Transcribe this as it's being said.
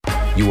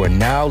You are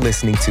now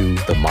listening to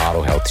The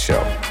Model Health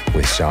Show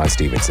with Sean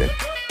Stevenson.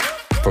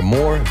 For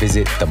more,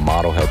 visit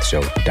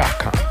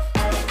themodelhealthshow.com.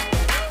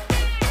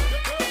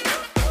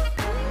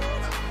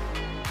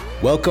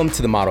 Welcome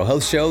to The Model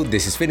Health Show.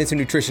 This is fitness and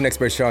nutrition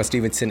expert Sean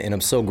Stevenson, and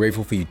I'm so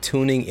grateful for you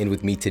tuning in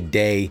with me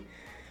today.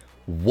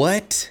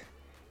 What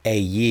a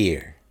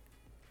year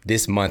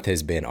this month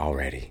has been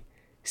already.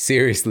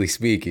 Seriously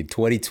speaking,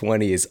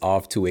 2020 is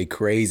off to a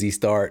crazy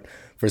start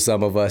for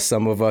some of us.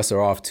 Some of us are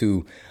off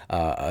to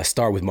a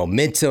start with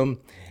momentum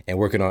and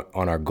working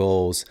on our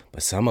goals,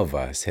 but some of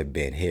us have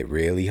been hit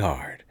really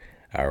hard.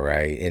 All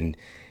right. And,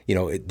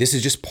 this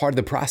is just part of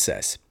the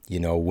process.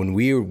 When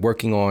we're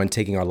working on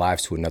taking our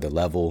lives to another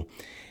level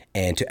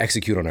and to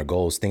execute on our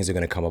goals, things are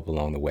going to come up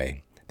along the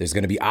way. There's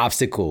going to be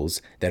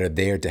obstacles that are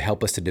there to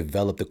help us to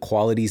develop the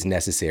qualities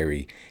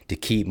necessary to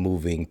keep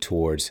moving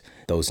towards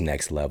those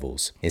next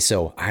levels. And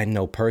so I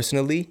know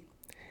personally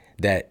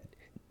that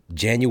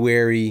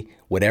January,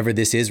 whatever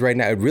this is right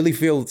now, it really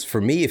feels, for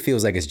me, it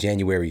feels like it's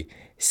January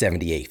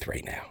 78th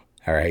right now.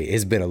 All right.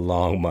 It's been a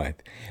long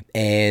month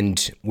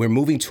and we're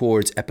moving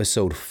towards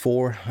episode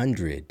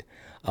 400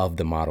 of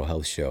the Model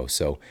Health Show.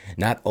 So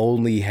not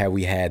only have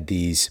we had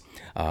these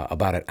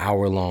about an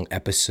hour-long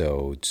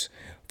episodes,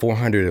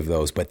 400 of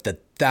those, but the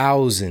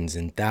thousands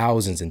and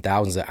thousands and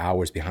thousands of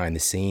hours behind the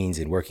scenes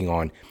and working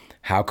on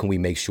how can we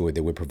make sure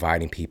that we're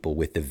providing people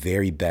with the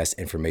very best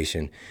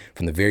information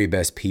from the very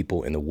best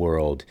people in the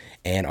world.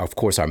 And of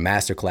course, our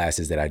master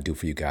classes that I do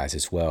for you guys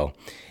as well.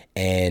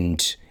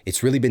 And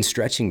it's really been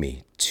stretching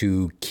me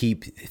to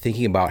keep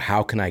thinking about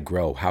how can I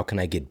grow? How can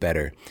I get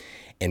better?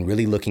 And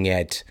really looking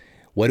at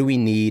what do we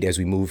need as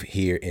we move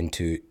here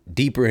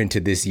deeper into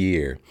this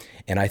year?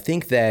 And I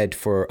think that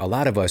for a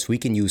lot of us, we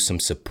can use some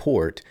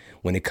support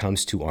when it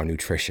comes to our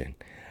nutrition.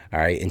 All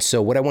right. And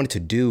so what I wanted to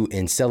do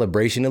in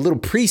celebration, a little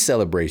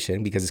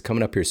pre-celebration, because it's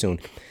coming up here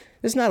soon,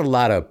 there's not a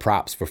lot of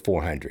props for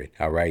 400.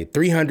 All right.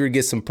 300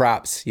 gets some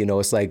props.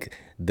 It's like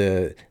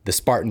the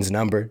Spartans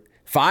number.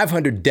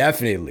 500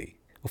 definitely.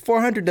 Well,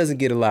 400 doesn't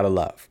get a lot of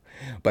love.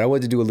 But I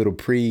wanted to do a little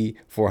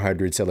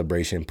pre-400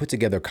 celebration, put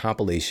together a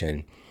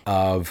compilation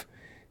of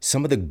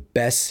some of the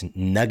best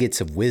nuggets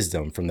of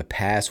wisdom from the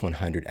past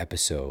 100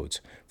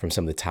 episodes from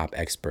some of the top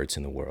experts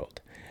in the world.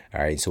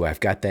 All right, so I've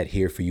got that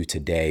here for you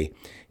today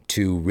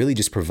to really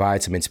just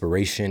provide some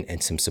inspiration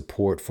and some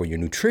support for your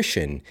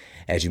nutrition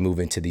as you move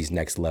into these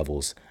next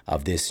levels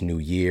of this new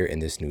year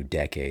and this new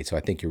decade. So I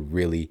think you're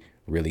really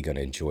going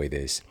to enjoy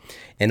this.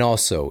 And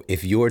also,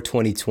 if your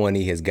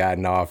 2020 has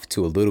gotten off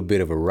to a little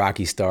bit of a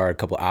rocky start, a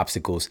couple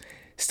obstacles,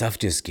 stuff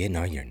just getting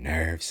on your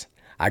nerves,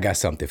 I got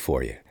something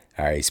for you.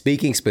 All right,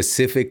 speaking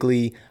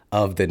specifically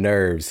of the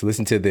nerves,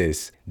 listen to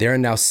this. There are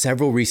now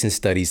several recent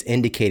studies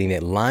indicating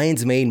that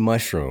lion's mane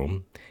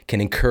mushroom can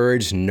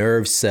encourage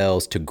nerve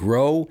cells to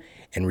grow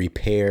and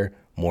repair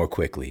more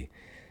quickly.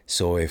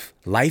 So if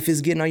life is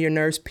getting on your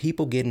nerves,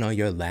 people getting on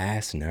your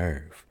last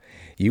nerve,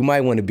 you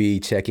might want to be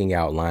checking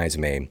out lion's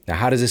mane. Now,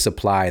 how does this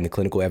apply in the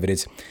clinical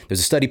evidence? There's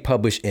a study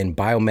published in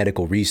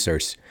Biomedical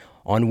Research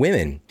on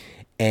women.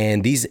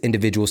 And these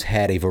individuals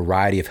had a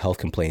variety of health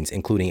complaints,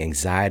 including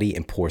anxiety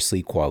and poor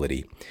sleep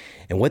quality.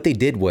 And what they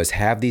did was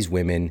have these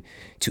women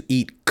to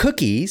eat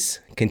cookies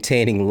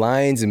containing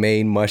lion's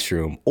mane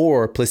mushroom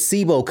or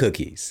placebo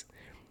cookies.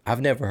 I've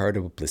never heard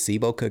of a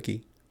placebo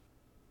cookie,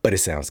 but it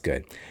sounds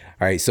good.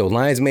 All right, so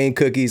lion's mane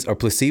cookies or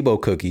placebo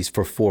cookies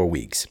for 4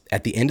 weeks.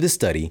 At the end of the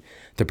study,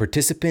 the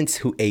participants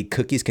who ate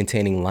cookies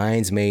containing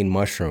lion's mane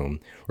mushroom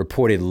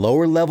reported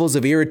lower levels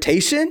of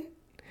irritation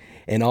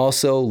and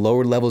also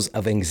lower levels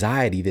of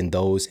anxiety than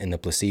those in the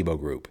placebo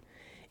group.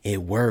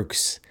 It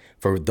works.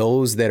 For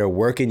those that are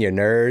working your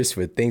nerves,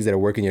 for things that are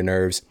working your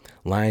nerves,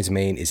 lion's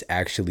mane is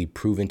actually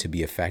proven to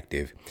be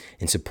effective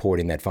in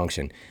supporting that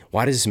function.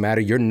 Why does this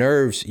matter? Your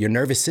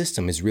nervous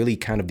system is really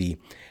kind of the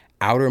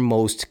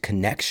outermost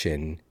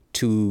connection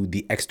to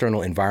the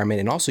external environment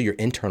and also your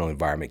internal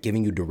environment,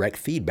 giving you direct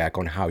feedback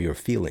on how you're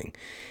feeling.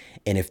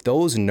 And if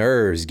those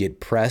nerves get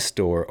pressed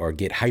or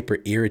get hyper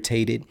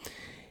irritated,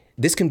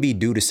 this can be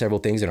due to several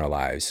things in our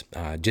lives,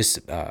 just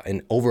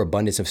an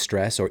overabundance of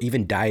stress or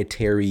even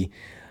dietary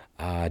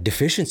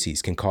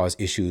deficiencies can cause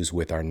issues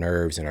with our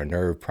nerves and our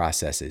nerve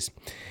processes.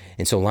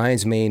 And so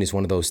lion's mane is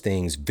one of those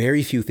things,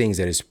 very few things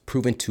that is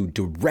proven to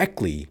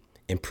directly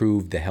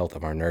improve the health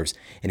of our nerves.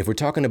 And if we're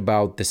talking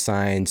about the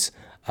science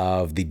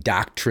of the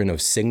doctrine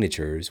of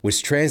signatures,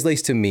 which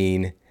translates to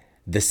mean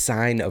the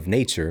sign of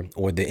nature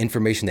or the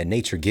information that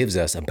nature gives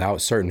us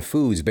about certain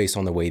foods based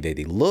on the way that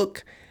they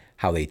look,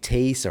 how they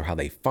taste, or how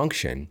they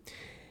function.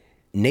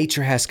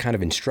 Nature has kind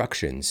of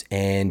instructions,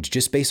 and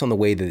just based on the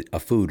way that a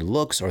food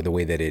looks or the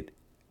way that it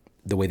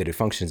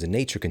functions in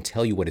nature can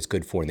tell you what it's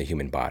good for in the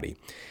human body.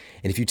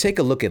 And if you take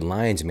a look at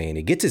lion's mane,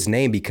 it gets its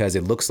name because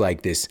it looks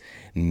like this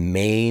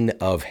mane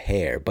of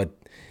hair, but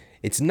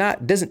it's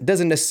not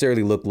doesn't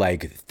necessarily look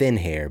like thin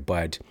hair.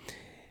 But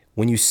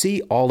when you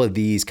see all of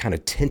these kind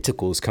of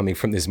tentacles coming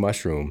from this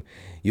mushroom,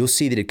 you'll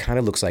see that it kind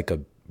of looks like a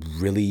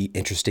really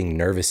interesting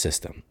nervous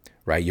system,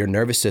 right? Your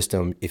nervous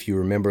system, if you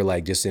remember,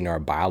 like just in our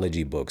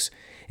biology books,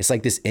 it's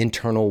like this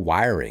internal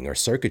wiring or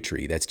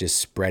circuitry that's just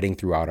spreading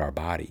throughout our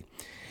body.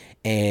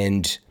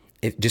 And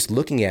if just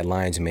looking at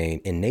lion's mane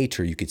in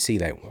nature, you could see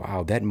that,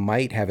 wow, that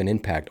might have an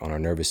impact on our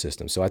nervous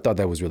system. So I thought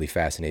that was really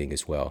fascinating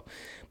as well.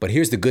 But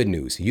here's the good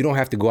news. You don't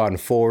have to go out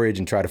and forage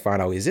and try to find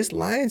out, is this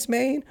lion's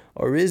mane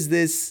or is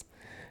this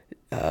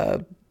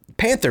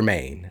panther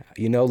mane?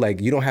 You know, like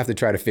you don't have to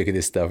try to figure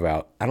this stuff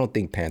out. I don't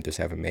think panthers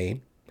have a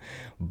mane.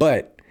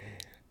 But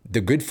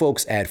the good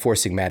folks at Four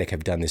Sigmatic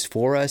have done this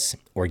for us.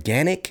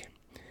 Organic,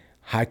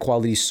 high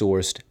quality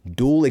sourced,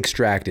 dual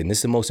extracted. And this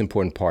is the most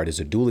important part, is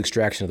a dual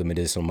extraction of the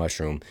medicinal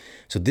mushroom.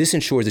 So this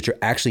ensures that you're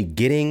actually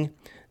getting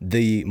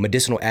the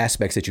medicinal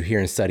aspects that you hear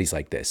in studies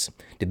like this.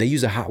 Did they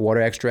use a hot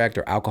water extract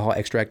or alcohol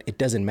extract? It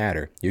doesn't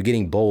matter. You're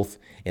getting both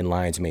in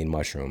lion's mane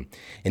mushroom.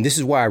 And this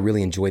is why I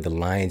really enjoy the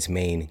lion's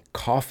mane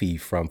coffee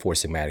from Four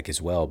Sigmatic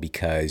as well,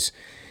 because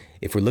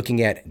if we're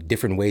looking at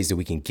different ways that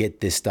we can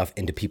get this stuff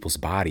into people's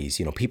bodies,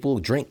 you know, people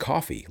drink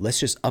coffee. Let's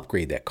just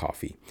upgrade that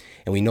coffee.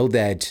 And we know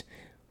that,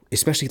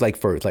 especially like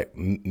for like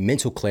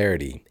mental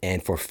clarity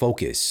and for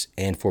focus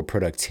and for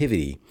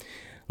productivity,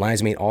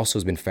 lion's mane also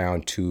has been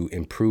found to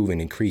improve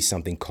and increase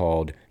something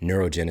called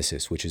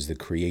neurogenesis, which is the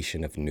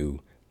creation of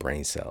new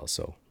brain cells.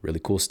 So really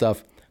cool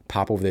stuff.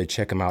 Pop over there,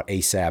 check them out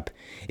ASAP.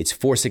 It's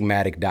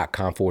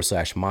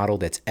foursigmatic.com/model.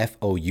 That's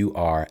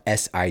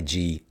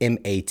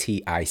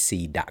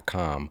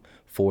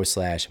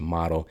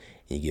foursigmatic.com/model.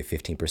 And you get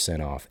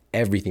 15% off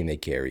everything they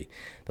carry.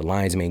 The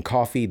lion's mane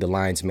coffee, the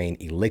lion's mane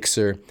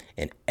elixir,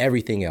 and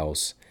everything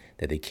else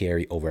that they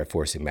carry over at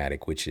Four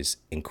Sigmatic, which is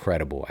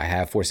incredible. I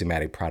have Four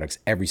Sigmatic products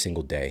every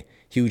single day.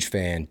 Huge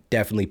fan.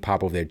 Definitely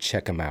pop over there,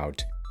 check them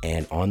out.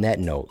 And on that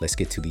note, let's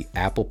get to the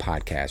Apple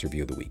Podcast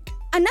Review of the Week.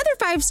 Another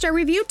 5-star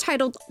review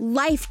titled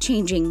Life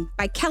Changing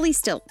by Kelly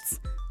Stilts.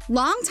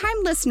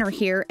 Longtime listener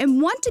here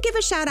and want to give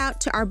a shout out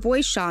to our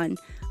boy Sean.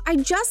 I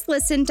just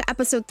listened to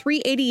episode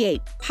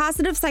 388,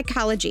 Positive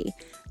Psychology.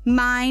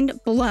 Mind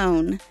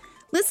blown.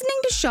 Listening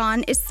to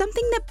Sean is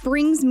something that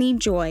brings me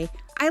joy.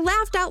 I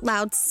laughed out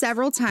loud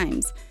several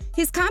times.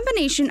 His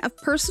combination of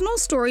personal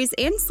stories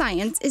and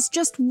science is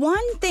just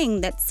one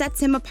thing that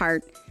sets him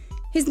apart.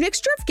 His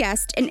mixture of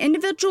guest and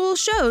individual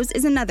shows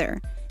is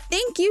another.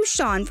 Thank you,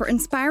 Sean, for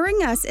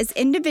inspiring us as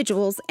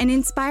individuals and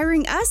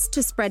inspiring us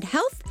to spread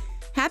health,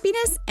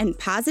 happiness, and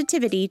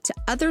positivity to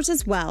others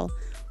as well.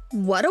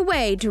 What a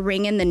way to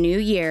ring in the new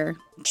year.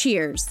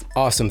 Cheers.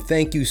 Awesome.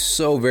 Thank you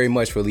so very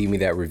much for leaving me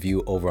that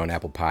review over on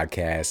Apple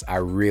Podcasts. I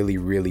really,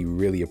 really,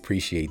 really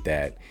appreciate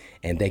that.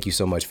 And thank you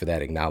so much for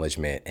that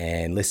acknowledgement.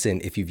 And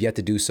listen, if you've yet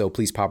to do so,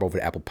 please pop over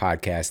to Apple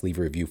Podcasts, leave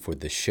a review for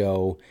the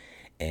show.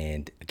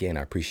 And again,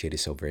 I appreciate it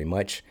so very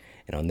much.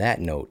 And on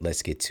that note,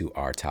 let's get to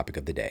our topic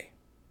of the day.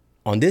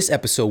 On this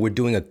episode, we're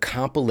doing a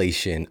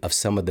compilation of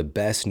some of the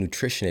best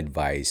nutrition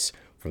advice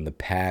from the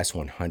past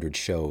 100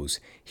 shows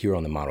here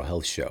on the Model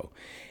Health Show.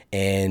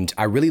 And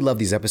I really love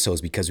these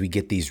episodes because we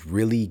get these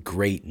really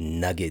great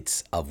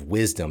nuggets of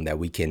wisdom that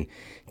we can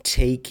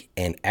take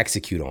and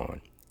execute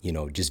on. You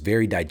know, just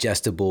very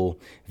digestible,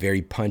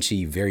 very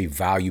punchy, very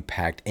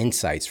value-packed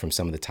insights from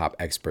some of the top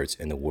experts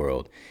in the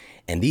world.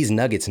 And these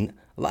nuggets, a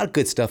lot of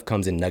good stuff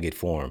comes in nugget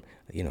form.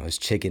 You know, it's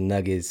chicken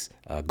nuggets,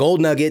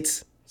 gold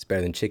nuggets. It's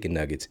better than chicken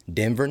nuggets.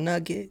 Denver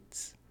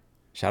nuggets.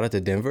 Shout out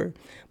to Denver.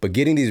 But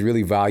getting these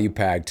really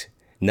value-packed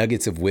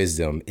nuggets of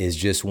wisdom is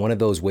just one of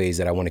those ways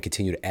that I want to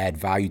continue to add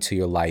value to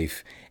your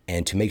life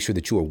and to make sure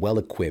that you are well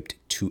equipped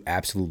to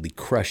absolutely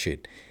crush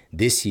it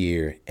this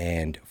year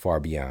and far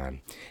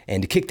beyond.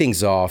 And to kick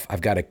things off,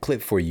 I've got a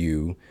clip for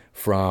you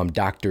from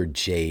Dr.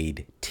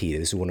 Jade Teta.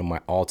 This is one of my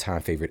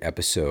all-time favorite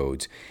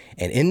episodes.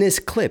 And in this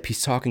clip,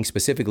 he's talking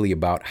specifically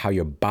about how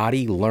your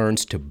body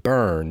learns to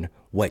burn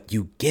what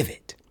you give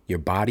it. Your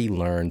body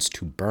learns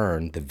to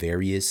burn the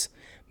various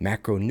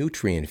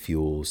macronutrient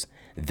fuels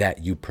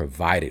that you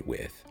provide it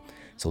with.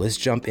 So let's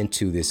jump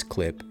into this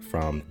clip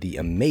from the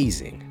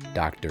amazing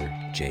Dr.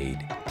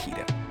 Jade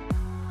Teta.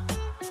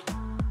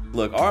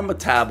 Look, our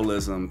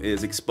metabolism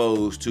is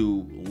exposed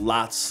to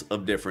lots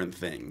of different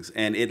things,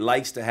 and it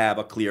likes to have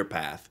a clear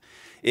path.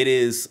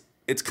 It's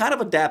kind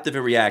of adaptive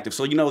and reactive.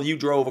 So, you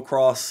drove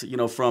across,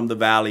 from the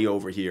valley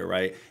over here,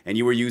 right? And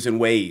you were using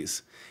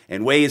Waze.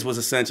 And Waze was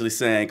essentially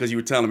saying, because you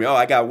were telling me,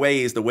 I got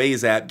Waze, the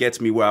Waze app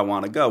gets me where I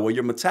want to go. Well,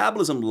 your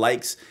metabolism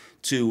likes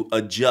to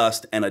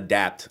adjust and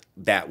adapt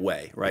that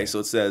way, right? So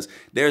it says,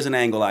 there's an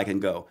angle I can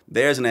go.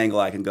 There's an angle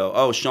I can go.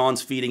 Oh,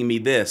 Sean's feeding me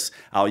this.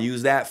 I'll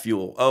use that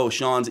fuel. Oh,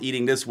 Sean's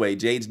eating this way.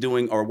 Jade's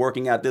doing or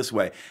working out this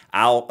way.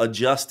 I'll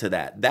adjust to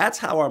that. That's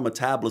how our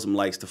metabolism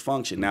likes to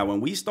function. Now,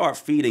 when we start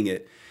feeding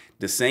it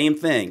the same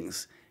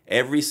things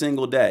every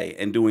single day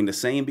and doing the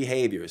same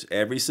behaviors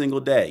every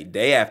single day,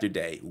 day after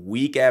day,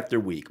 week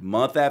after week,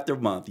 month after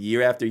month,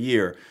 year after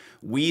year,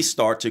 we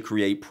start to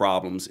create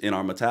problems in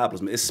our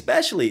metabolism,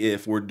 especially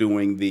if we're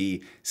doing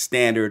the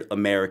standard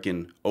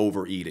American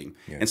overeating.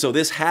 Yeah. And so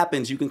this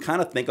happens, you can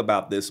kind of think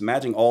about this,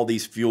 imagine all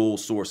these fuel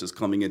sources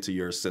coming into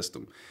your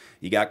system.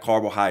 You got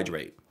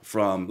carbohydrate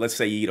from, let's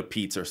say you eat a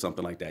pizza or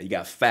something like that. You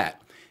got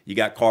fat. You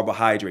got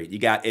carbohydrate. You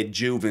got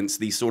adjuvants,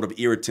 these sort of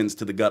irritants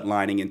to the gut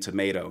lining in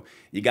tomato.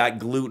 You got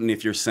gluten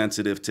if you're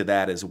sensitive to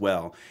that as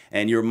well.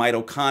 And your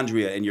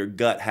mitochondria and your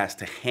gut has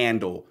to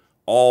handle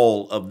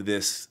all of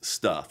this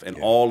stuff and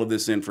all of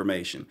this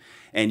information.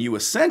 And you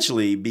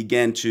essentially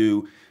begin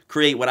to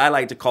create what I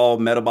like to call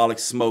metabolic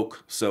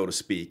smoke, so to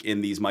speak,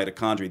 in these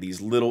mitochondria,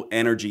 these little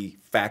energy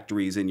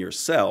factories in your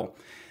cell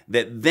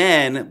that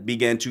then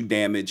begin to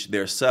damage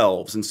their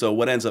selves. And so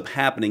what ends up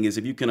happening is,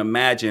 if you can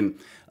imagine,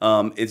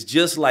 it's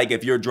just like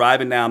if you're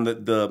driving down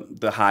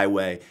the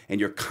highway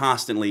and you're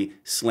constantly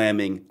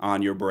slamming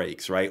on your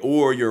brakes, right?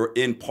 Or you're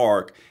in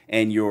park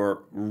and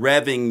you're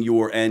revving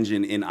your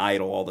engine in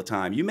idle all the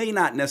time. You may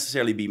not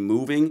necessarily be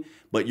moving,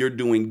 but you're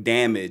doing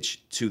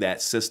damage to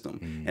that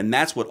system. And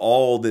that's what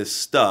all this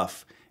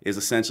stuff is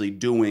essentially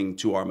doing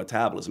to our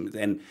metabolism.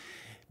 And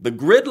the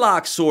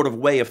gridlock sort of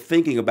way of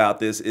thinking about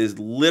this is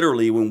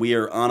literally when we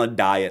are on a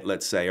diet,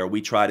 let's say, or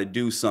we try to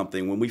do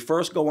something. When we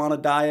first go on a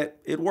diet,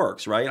 it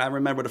works, right? I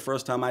remember the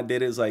first time I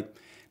did it was like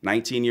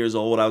 19 years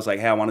old. I was like,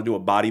 hey, I want to do a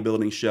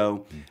bodybuilding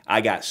show. I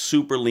got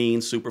super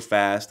lean, super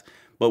fast.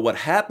 But what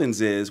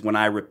happens is when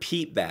I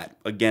repeat that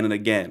again and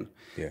again,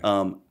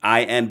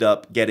 I end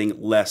up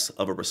getting less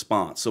of a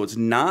response. So it's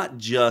not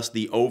just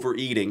the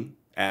overeating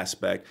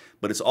aspect,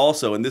 but it's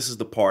also, and this is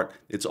the part,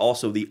 it's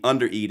also the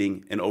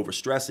undereating and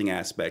overstressing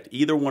aspect.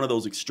 Either one of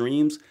those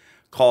extremes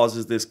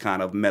causes this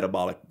kind of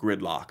metabolic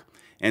gridlock.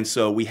 And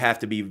so we have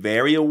to be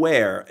very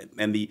aware.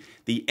 And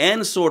the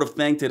end sort of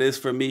thing to this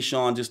for me,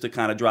 Sean, just to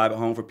kind of drive it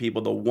home for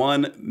people, the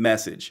one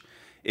message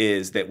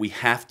is that we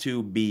have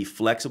to be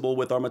flexible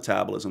with our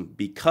metabolism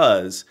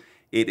because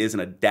it is an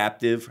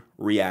adaptive,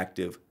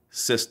 reactive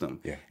system.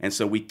 And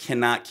so we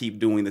cannot keep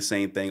doing the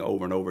same thing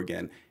over and over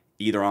again,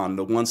 either on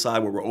the one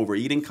side where we're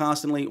overeating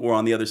constantly or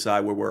on the other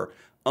side where we're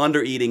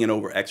undereating and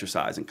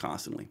over-exercising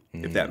constantly,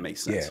 if that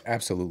makes sense. Yeah,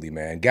 absolutely,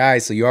 man.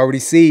 Guys, so you already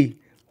see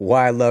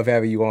why I love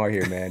having you on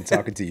here, man,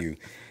 talking to you.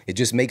 It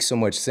just makes so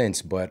much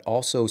sense. But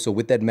also, so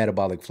with that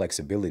metabolic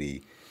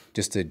flexibility,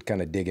 just to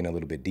kind of dig in a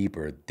little bit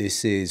deeper,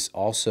 this is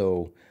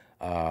also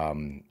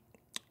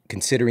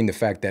considering the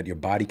fact that your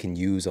body can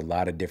use a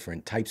lot of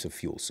different types of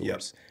fuel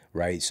source,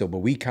 right? So, but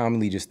we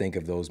commonly just think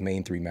of those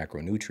main three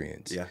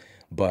macronutrients.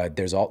 But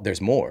there's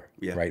more,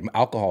 right?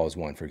 Alcohol is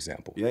one, for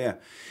example.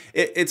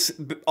 It's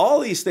all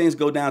these things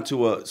go down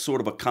to a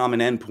sort of a common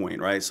endpoint,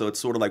 right? So it's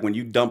sort of like when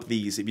you dump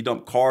these, if you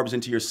dump carbs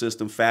into your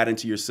system, fat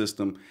into your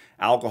system,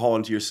 alcohol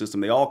into your system,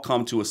 they all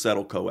come to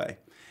acetyl-CoA.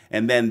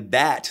 And then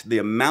the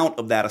amount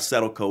of that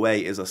acetyl-CoA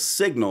is a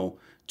signal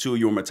to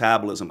your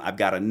metabolism. I've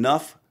got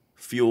enough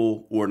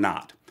fuel or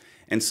not.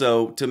 And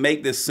so to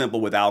make this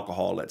simple with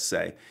alcohol, let's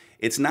say,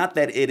 it's not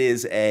that it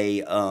is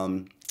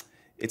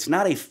it's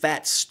not a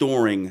fat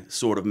storing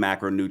sort of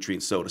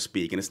macronutrient, so to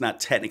speak, and it's not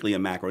technically a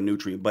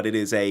macronutrient, but it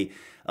is a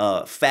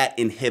fat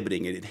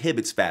inhibiting. It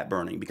inhibits fat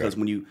burning because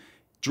when you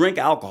drink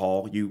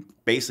alcohol, you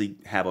basically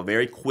have a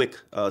very quick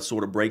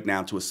sort of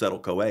breakdown to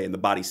acetyl-CoA, and the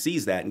body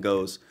sees that and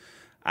goes,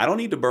 I don't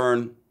need to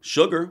burn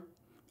sugar.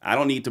 I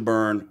don't need to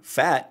burn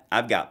fat.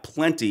 I've got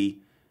plenty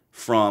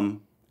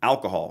from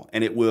alcohol,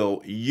 and it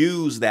will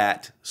use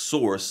that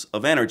source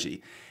of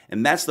energy.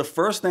 And that's the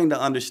first thing to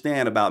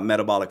understand about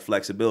metabolic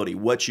flexibility.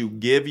 What you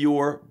give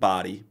your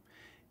body,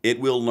 it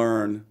will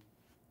learn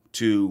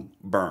to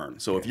burn.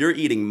 So if you're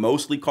eating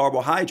mostly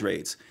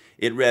carbohydrates,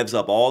 it revs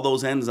up all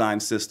those enzyme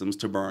systems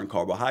to burn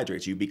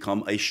carbohydrates. You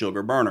become a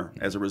sugar burner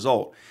as a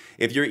result.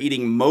 If you're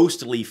eating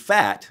mostly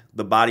fat,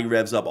 the body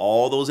revs up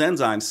all those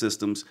enzyme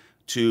systems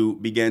to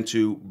begin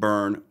to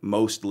burn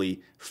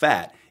mostly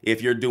fat.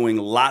 If you're doing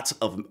lots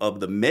of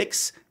the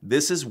mix,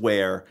 this is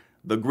where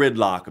the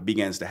gridlock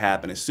begins to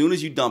happen. As soon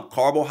as you dump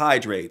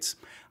carbohydrates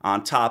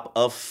on top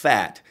of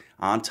fat,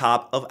 on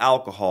top of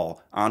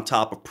alcohol, on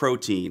top of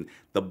protein,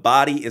 the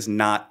body is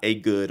not a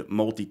good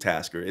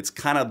multitasker. It's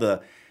kind of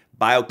the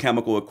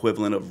biochemical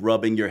equivalent of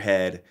rubbing your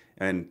head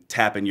and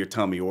tapping your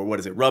tummy, or what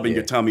is it? Rubbing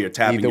your tummy or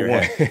tapping your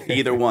head.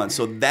 Either one.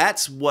 So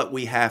that's what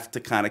we have to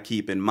kind of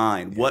keep in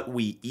mind. What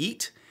we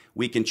eat,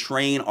 we can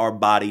train our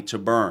body to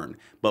burn.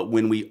 But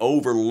when we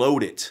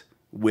overload it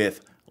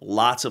with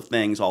lots of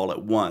things all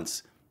at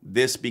once,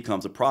 this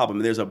becomes a problem.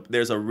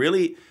 There's a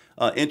really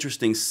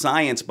interesting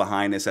science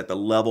behind this at the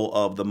level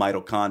of the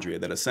mitochondria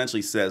that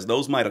essentially says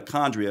those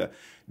mitochondria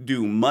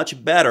do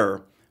much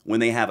better when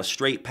they have a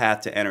straight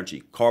path to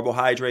energy.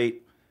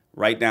 Carbohydrate,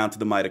 right down to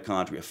the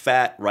mitochondria.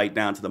 Fat, right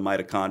down to the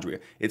mitochondria.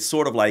 It's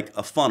sort of like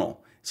a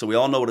funnel. So we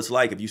all know what it's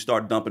like. If you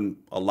start dumping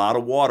a lot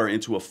of water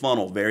into a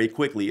funnel very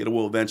quickly, it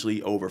will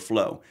eventually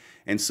overflow.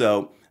 And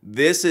so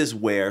this is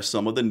where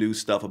some of the new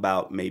stuff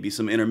about maybe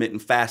some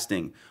intermittent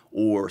fasting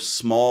or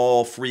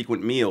small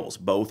frequent meals,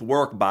 both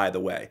work, by the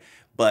way,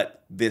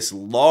 but this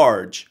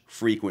large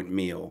frequent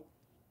meal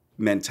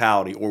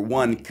mentality or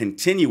one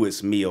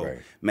continuous meal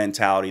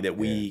mentality that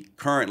we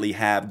currently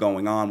have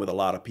going on with a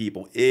lot of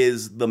people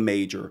is the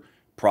major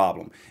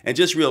problem. And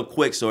just real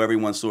quick, so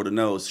everyone sort of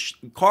knows,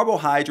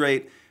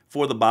 carbohydrate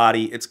for the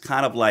body, it's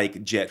kind of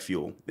like jet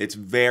fuel. It's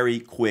very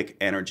quick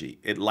energy.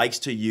 It likes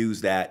to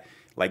use that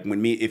Like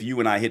if you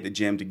and I hit the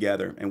gym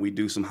together and we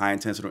do some high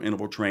intensity or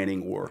interval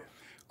training or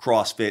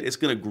CrossFit, it's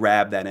going to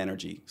grab that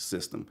energy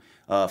system.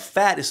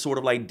 Fat is sort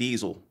of like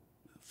diesel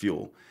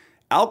fuel.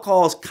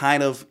 Alcohol is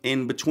kind of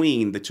in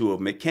between the two of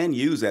them. It can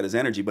use that as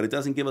energy, but it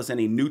doesn't give us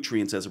any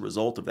nutrients as a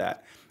result of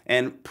that.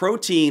 And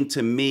protein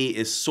to me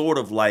is sort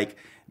of like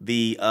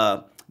the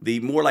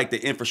more like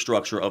the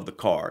infrastructure of the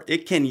car.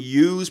 It can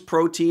use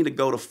protein to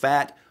go to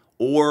fat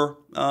or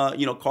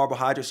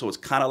carbohydrates, so it's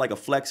kind of like a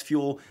flex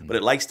fuel, but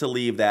it likes to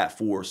leave that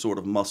for sort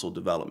of muscle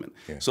development.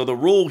 Yeah. So the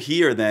rule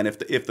here then, if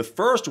the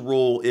first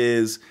rule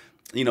is,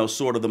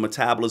 sort of the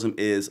metabolism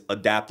is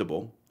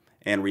adaptable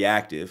and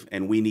reactive,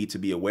 and we need to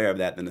be aware of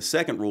that, then the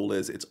second rule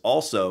is it's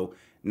also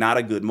not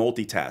a good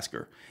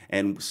multitasker.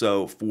 And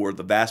so for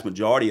the vast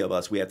majority of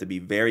us, we have to be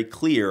very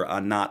clear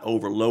on not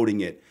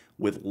overloading it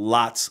with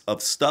lots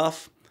of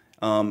stuff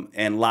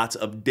and lots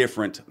of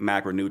different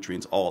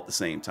macronutrients all at the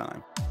same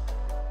time.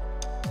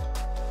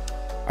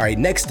 All right,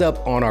 next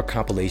up on our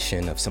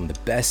compilation of some of the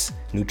best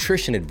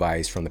nutrition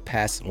advice from the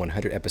past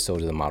 100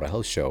 episodes of the Model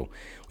Health Show,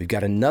 we've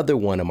got another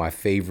one of my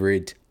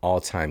favorite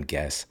all-time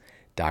guests,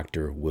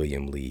 Dr.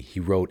 William Li. He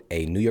wrote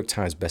a New York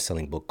Times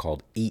bestselling book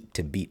called Eat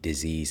to Beat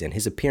Disease, and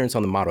his appearance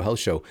on the Model Health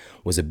Show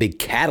was a big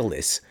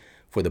catalyst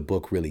for the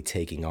book really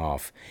taking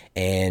off.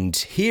 And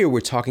here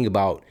we're talking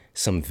about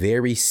some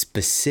very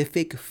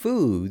specific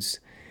foods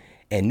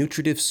and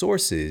nutritive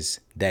sources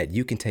that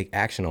you can take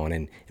action on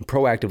and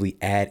proactively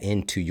add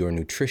into your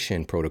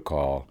nutrition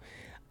protocol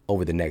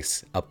over the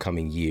next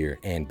upcoming year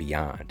and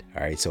beyond.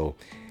 All right, so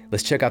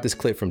let's check out this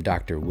clip from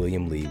Dr.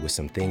 William Li with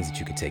some things that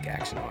you can take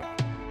action on.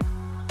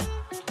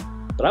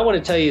 But I want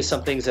to tell you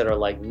some things that are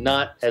like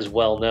not as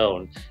well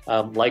known,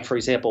 like, for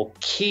example,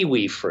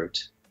 kiwi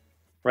fruit,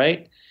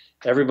 right?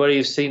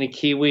 Everybody's seen a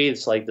kiwi.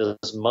 It's like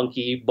this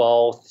monkey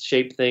ball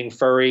shaped thing,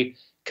 furry.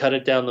 Cut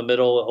it down the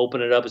middle,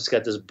 open it up. It's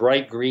got this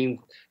bright green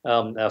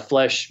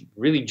flesh,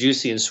 really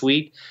juicy and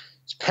sweet.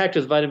 It's packed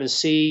with vitamin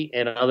C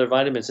and other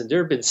vitamins. And there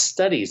have been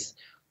studies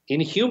in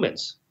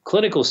humans,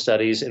 clinical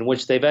studies, in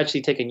which they've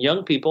actually taken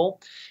young people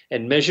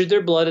and measured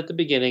their blood at the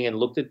beginning and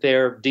looked at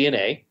their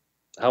DNA,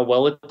 how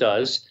well it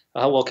does,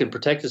 how well it can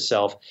protect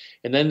itself.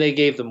 And then they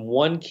gave them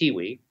one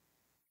kiwi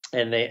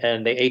and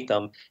they ate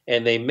them.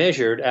 And they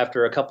measured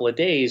after a couple of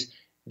days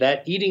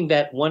that eating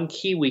that one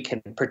kiwi can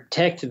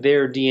protect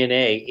their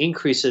DNA,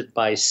 increase it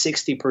by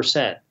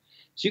 60%.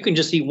 So you can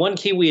just eat one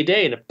kiwi a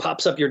day and it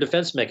pops up your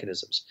defense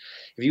mechanisms.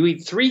 If you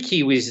eat 3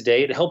 kiwis a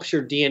day, it helps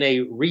your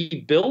DNA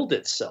rebuild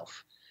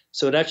itself.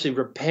 So it actually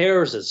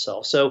repairs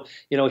itself. So,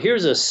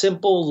 here's a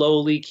simple,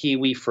 lowly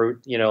kiwi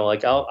fruit,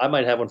 like I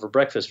might have one for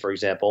breakfast, for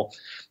example,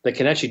 that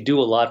can actually do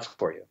a lot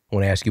for you. I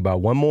want to ask you about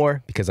one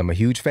more because I'm a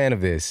huge fan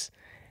of this.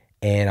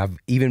 And I've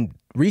even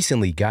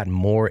recently gotten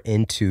more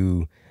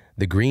into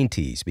the green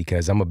teas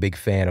because I'm a big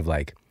fan of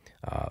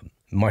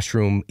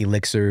mushroom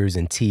elixirs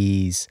and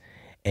teas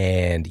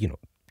and,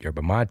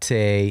 yerba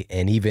mate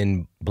and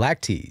even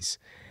black teas.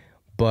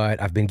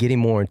 But I've been getting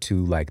more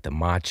into like the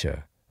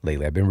matcha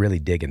lately. I've been really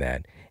digging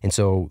that. And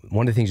so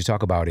one of the things you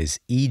talk about is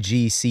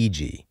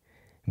EGCG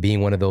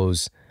being one of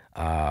those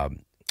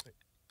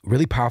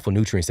really powerful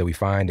nutrients that we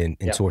find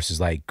in sources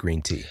like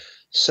green tea.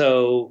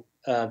 So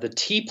the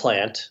tea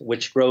plant,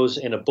 which grows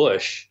in a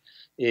bush,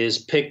 is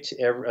picked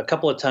a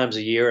couple of times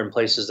a year in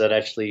places that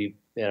actually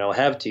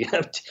have tea.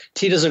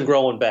 Tea doesn't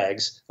grow in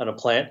bags on a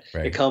plant.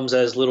 Right. It comes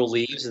as little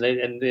leaves,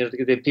 and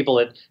they people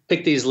that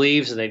pick these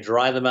leaves and they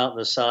dry them out in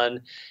the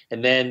sun,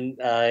 and then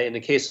in the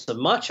case of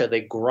matcha,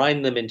 they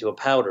grind them into a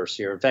powder.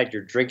 So you're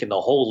drinking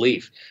the whole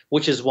leaf,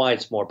 which is why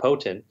it's more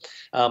potent.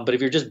 But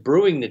if you're just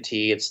brewing the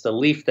tea, it's the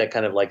leaf that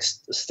kind of like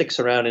sticks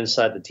around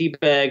inside the tea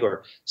bag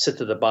or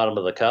sits at the bottom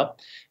of the cup.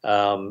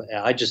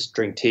 I just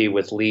drink tea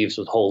with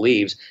whole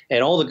leaves,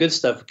 and all the good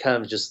stuff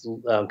kind of just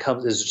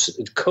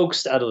is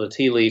coaxed out of the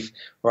tea leaf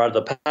or out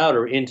of the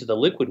powder into the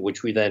liquid,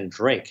 which we then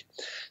drink.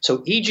 So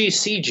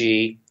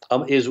EGCG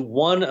is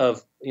one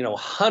of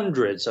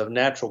hundreds of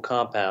natural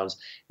compounds,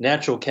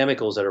 natural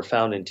chemicals that are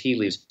found in tea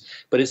leaves,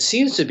 but it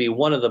seems to be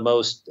one of the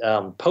most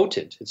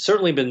potent. It's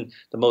certainly been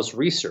the most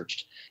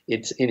researched.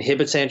 It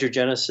inhibits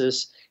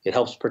angiogenesis. It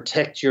helps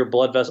protect our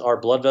blood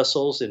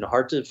vessels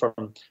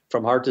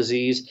from heart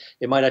disease.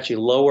 It might actually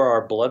lower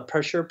our blood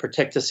pressure,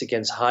 protect us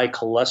against high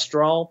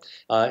cholesterol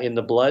in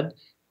the blood,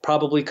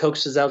 probably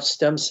coaxes out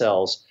stem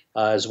cells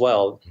as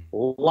well. A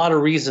lot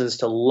of reasons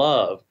to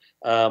love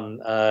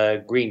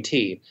green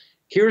tea.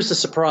 Here's the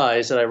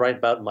surprise that I write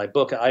about in my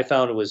book. I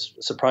found it was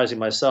surprising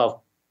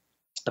myself.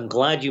 I'm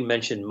glad you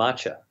mentioned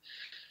matcha.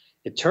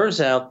 It turns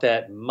out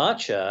that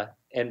matcha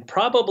and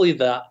probably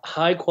the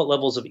high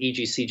levels of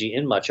EGCG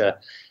in matcha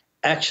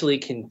actually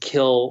can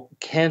kill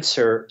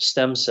cancer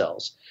stem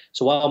cells.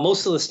 So while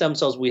most of the stem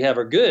cells we have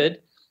are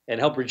good and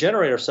help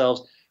regenerate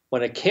ourselves,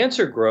 when a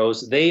cancer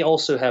grows, they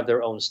also have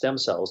their own stem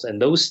cells. And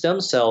those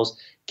stem cells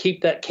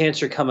keep that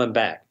cancer coming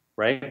back,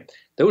 right?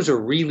 Those are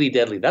really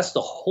deadly. That's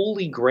the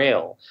holy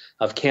grail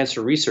of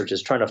cancer research,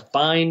 is trying to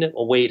find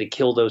a way to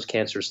kill those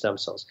cancer stem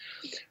cells.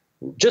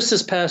 Just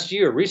this past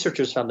year,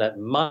 researchers found that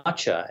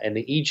matcha and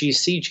the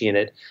EGC gene in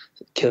it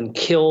can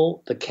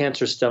kill the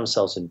cancer stem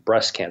cells in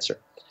breast cancer.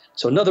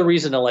 So another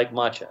reason I like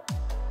matcha.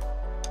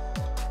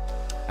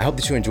 I hope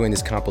that you're enjoying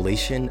this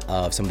compilation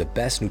of some of the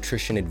best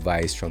nutrition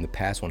advice from the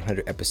past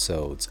 100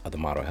 episodes of the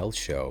Model Health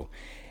Show.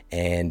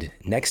 And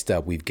next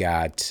up, we've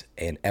got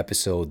an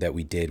episode that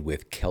we did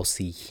with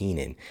Kelsey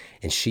Heenan.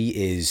 And she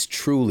is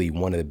truly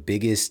one of the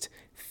biggest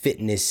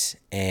fitness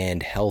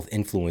and health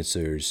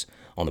influencers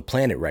on the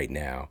planet right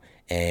now.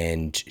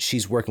 And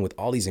she's working with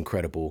all these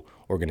incredible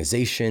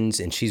organizations,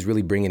 and she's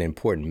really bringing an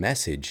important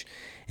message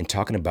and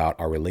talking about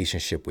our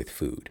relationship with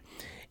food.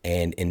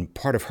 And in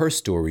part of her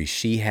story,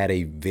 she had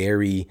a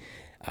very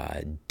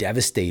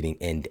devastating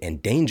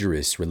and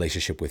dangerous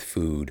relationship with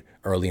food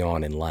early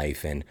on in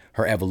life, and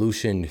her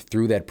evolution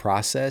through that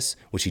process,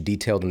 which she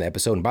detailed in the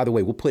episode. And by the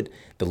way, we'll put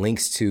the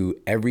links to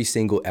every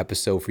single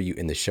episode for you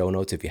in the show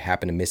notes if you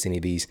happen to miss any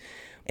of these.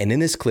 And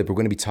in this clip, we're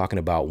going to be talking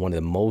about one of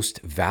the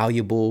most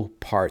valuable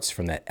parts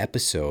from that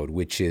episode,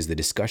 which is the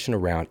discussion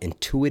around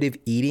intuitive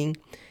eating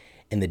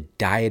and the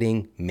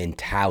dieting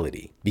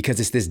mentality.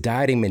 Because it's this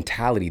dieting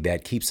mentality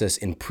that keeps us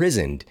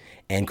imprisoned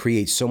and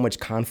creates so much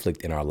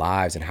conflict in our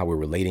lives and how we're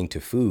relating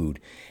to food.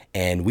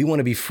 And we want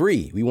to be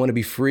free. We want to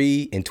be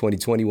free in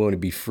 2020. We want to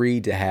be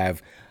free to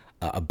have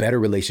a better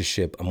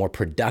relationship, a more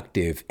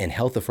productive and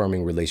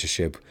health-affirming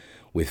relationship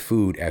with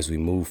food as we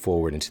move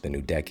forward into the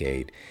new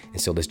decade. And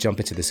so let's jump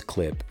into this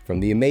clip from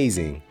the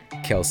amazing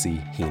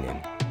Kelsey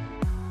Heenan.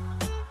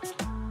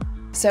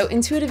 So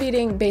intuitive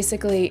eating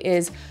basically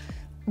is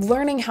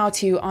learning how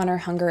to honor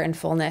hunger and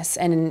fullness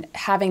and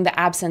having the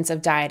absence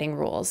of dieting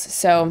rules.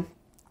 So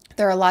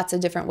there are lots of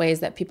different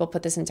ways that people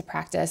put this into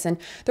practice, and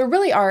there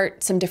really are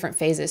some different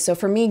phases. So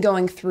for me,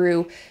 going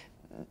through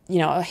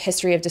a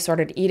history of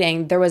disordered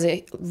eating, there was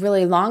a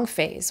really long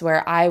phase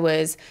where I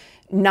was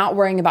not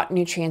worrying about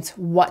nutrients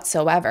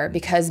whatsoever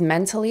because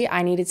mentally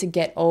I needed to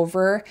get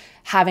over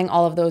having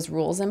all of those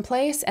rules in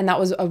place. And that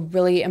was a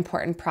really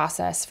important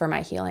process for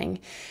my healing.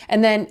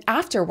 And then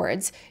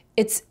afterwards,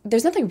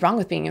 there's nothing wrong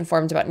with being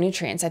informed about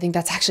nutrients. I think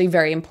that's actually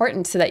very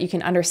important so that you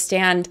can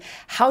understand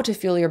how to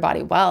fuel your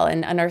body well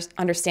and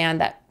understand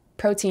that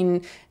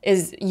protein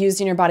is used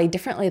in your body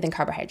differently than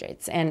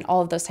carbohydrates and all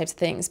of those types of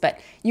things. But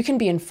you can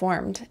be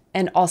informed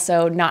and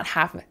also not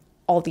have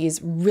all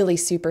these really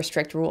super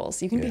strict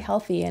rules. You can be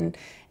healthy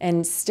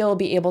and still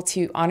be able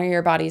to honor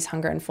your body's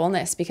hunger and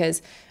fullness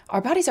because our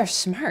bodies are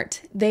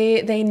smart.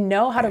 They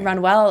know how to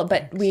run well,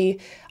 but we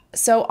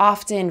so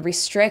often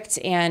restrict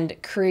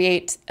and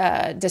create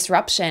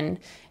disruption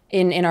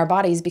in our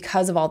bodies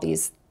because of all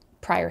these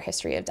prior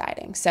history of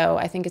dieting. So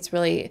I think it's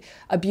really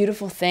a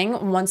beautiful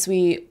thing once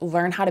we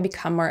learn how to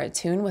become more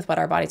attuned with what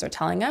our bodies are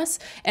telling us.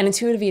 And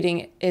intuitive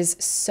eating is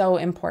so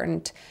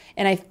important.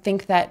 And I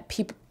think that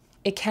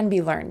it can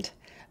be learned,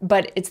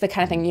 but it's the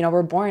kind of thing,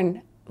 we're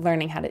born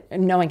knowing how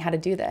to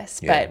do this,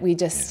 but we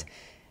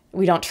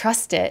don't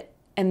trust it.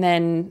 And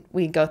then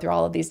we go through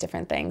all of these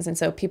different things. And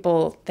so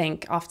people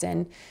think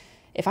often,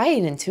 if I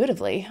eat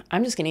intuitively,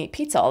 I'm just going to eat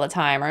pizza all the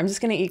time, or I'm just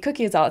going to eat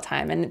cookies all the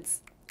time. And it's,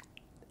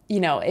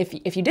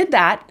 if you did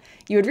that,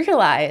 you would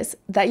realize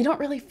that you don't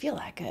really feel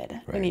that good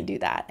when you do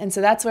that. And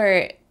so that's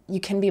where you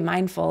can be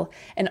mindful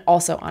and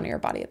also honor your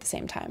body at the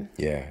same time.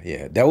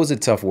 Yeah. That was a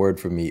tough word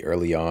for me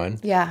early on.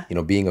 Yeah.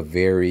 Being a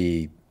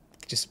very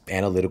just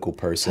analytical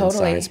person,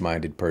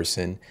 science-minded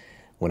person,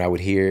 when I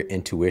would hear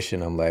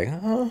intuition, I'm like, I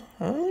don't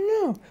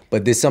know.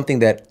 But there's something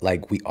that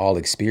we all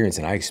experience,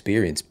 and I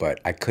experienced,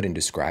 but I couldn't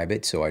describe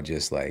it. So I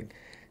just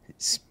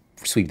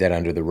sweep that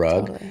under the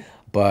rug. Totally.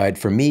 But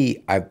for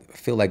me, I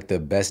feel like the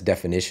best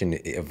definition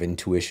of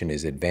intuition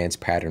is advanced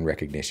pattern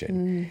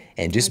recognition.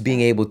 And just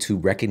being able to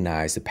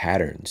recognize the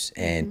patterns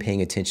and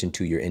paying attention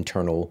to your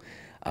internal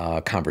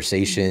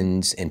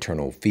conversations,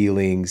 internal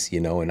feelings,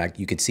 and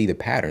you could see the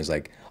patterns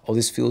oh,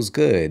 this feels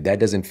good. That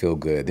doesn't feel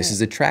good. This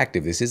is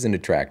attractive. This isn't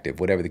attractive,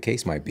 whatever the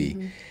case might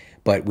be.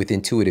 But with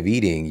intuitive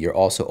eating, you're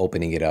also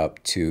opening it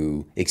up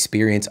to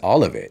experience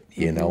all of it,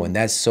 and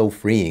that's so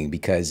freeing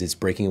because it's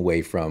breaking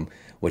away from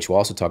what you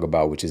also talk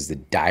about, which is the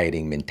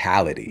dieting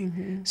mentality.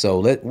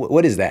 So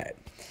what is that?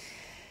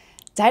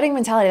 Dieting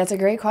mentality, that's a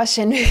great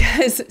question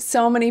because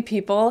so many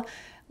people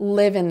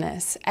live in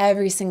this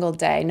every single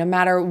day, no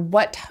matter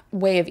what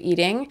way of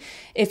eating.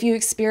 If you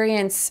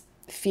experience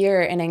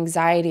fear and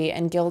anxiety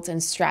and guilt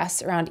and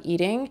stress around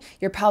eating,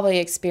 you're probably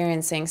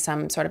experiencing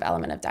some sort of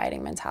element of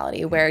dieting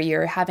mentality where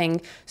you're having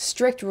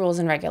strict rules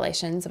and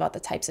regulations about the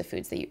types of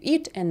foods that you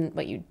eat and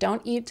what you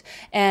don't eat.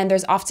 And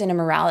there's often a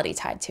morality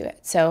tied to it.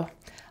 So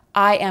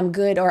I am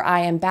good or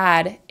I am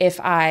bad if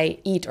I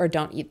eat or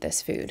don't eat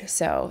this food.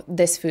 So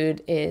this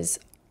food is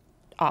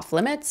off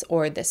limits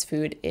or this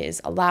food is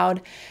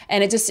allowed.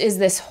 And it just is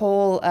this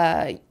whole,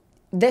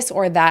 this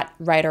or that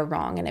right or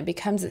wrong. And it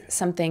becomes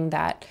something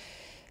that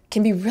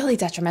can be really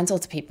detrimental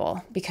to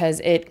people because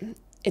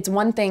it's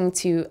one thing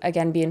to,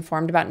 again, be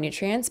informed about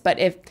nutrients, but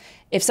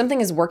if something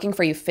is working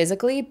for you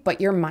physically, but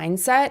your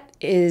mindset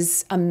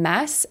is a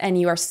mess and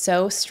you are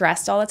so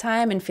stressed all the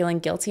time and feeling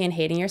guilty and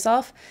hating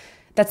yourself,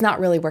 that's not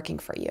really working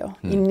for you.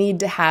 You need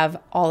to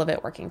have all of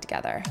it working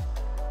together.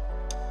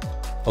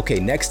 Okay,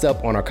 next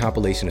up on our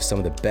compilation of some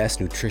of the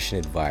best nutrition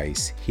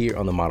advice here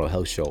on the Model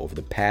Health Show over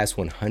the past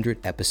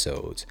 100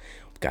 episodes,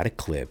 we've got a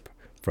clip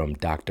from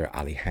Dr.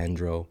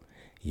 Alejandro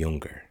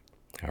Junger.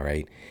 All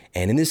right.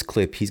 And in this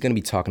clip, he's going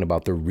to be talking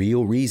about the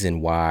real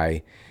reason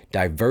why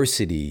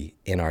diversity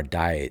in our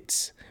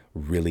diets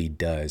really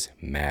does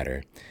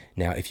matter.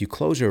 Now, if you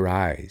close your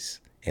eyes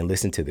and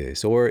listen to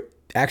this, or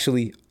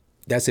actually,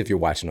 that's if you're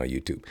watching on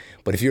YouTube,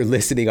 but if you're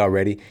listening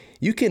already,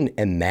 you can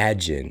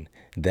imagine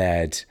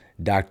that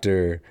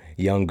Dr.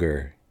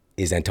 Junger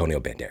is Antonio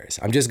Banderas.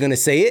 I'm just going to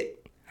say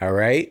it. All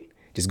right.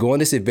 Just go on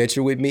this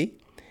adventure with me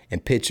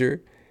and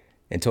picture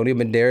Antonio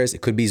Banderas.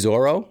 It could be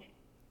Zorro,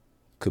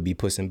 could be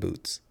Puss in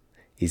Boots.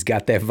 He's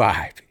got that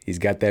vibe. He's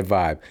got that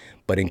vibe,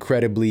 but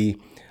incredibly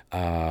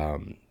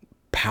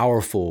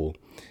powerful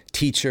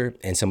teacher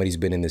and somebody who's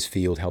been in this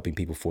field helping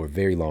people for a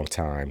very long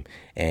time.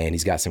 And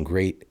he's got some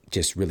great,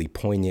 just really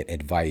poignant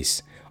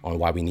advice on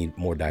why we need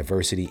more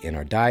diversity in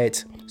our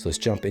diets. So let's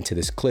jump into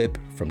this clip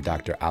from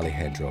Dr.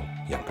 Alejandro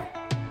Junger.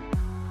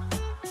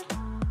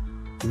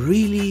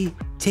 Really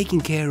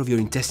taking care of your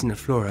intestinal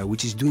flora,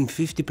 which is doing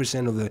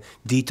 50% of the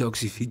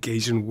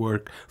detoxification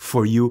work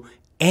for you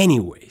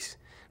anyways,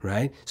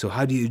 right? So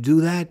how do you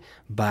do that?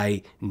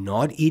 By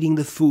not eating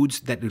the foods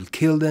that will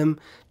kill them,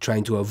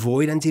 trying to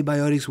avoid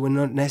antibiotics when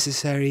not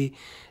necessary,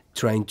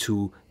 trying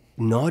to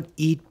not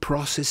eat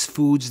processed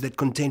foods that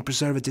contain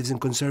preservatives and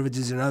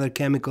conservatives and other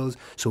chemicals.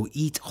 So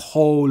eat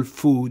whole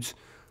foods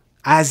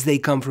as they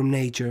come from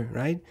nature,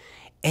 right?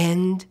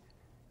 And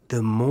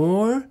the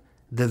more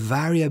the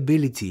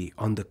variability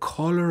on the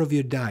color of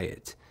your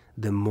diet,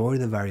 the more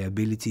the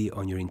variability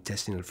on your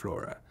intestinal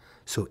flora.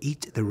 So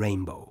eat the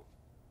rainbow.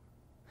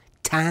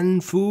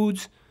 Tan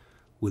foods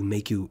will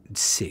make you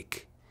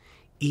sick.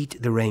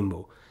 Eat the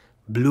rainbow.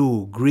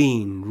 Blue,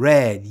 green,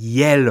 red,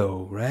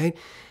 yellow, right?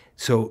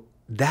 So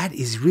that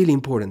is really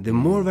important. The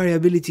more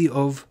variability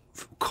of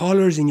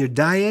colors in your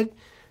diet,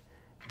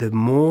 the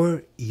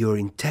more your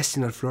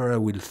intestinal flora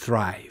will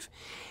thrive.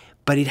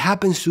 But it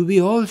happens to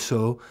be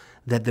also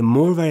that the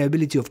more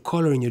variability of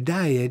color in your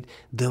diet,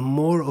 the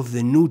more of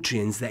the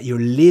nutrients that your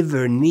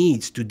liver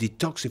needs to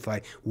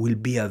detoxify will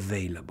be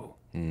available.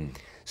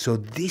 So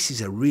this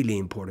is a really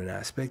important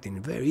aspect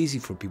and very easy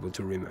for people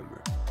to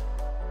remember.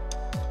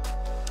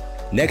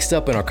 Next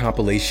up in our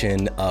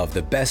compilation of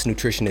the best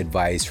nutrition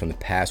advice from the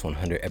past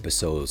 100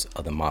 episodes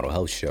of the Model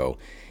Health Show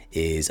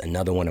is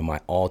another one of my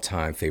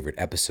all-time favorite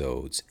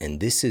episodes, and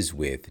this is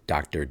with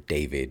Dr.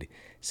 David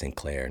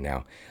Sinclair.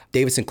 Now,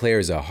 David Sinclair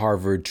is a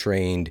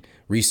Harvard-trained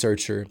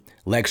researcher,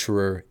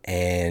 lecturer,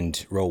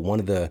 and wrote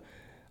one of the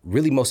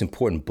really most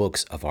important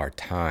books of our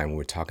time.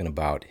 We're talking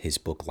about his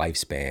book,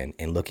 Lifespan,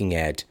 and looking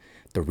at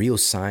the real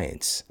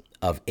science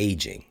of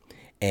aging.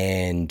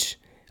 And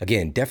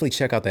again, definitely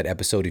check out that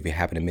episode if you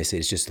happen to miss it.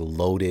 It's just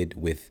loaded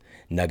with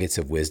nuggets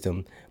of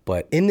wisdom.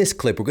 But in this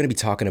clip, we're going to be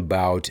talking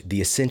about the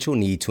essential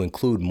need to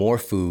include more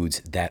foods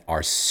that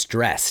are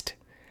stressed,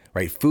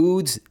 right?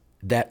 Foods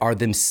that are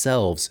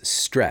themselves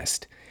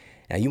stressed.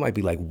 Now, you might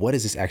be like, what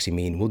does this actually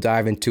mean? We'll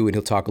dive into it.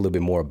 He'll talk a little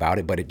bit more about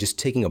it, but just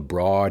taking a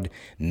broad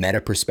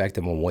meta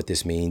perspective on what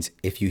this means.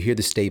 If you hear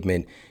the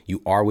statement,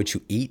 you are what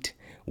you eat,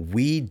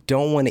 we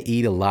don't want to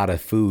eat a lot of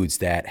foods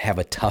that have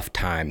a tough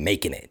time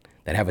making it,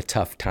 that have a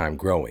tough time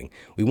growing.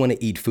 We want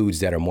to eat foods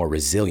that are more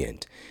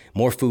resilient,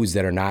 more foods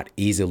that are not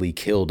easily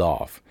killed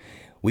off.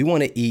 We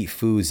want to eat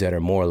foods that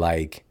are more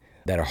like,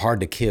 that are hard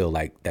to kill,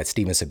 like that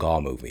Steven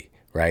Seagal movie,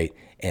 right?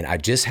 And I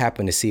just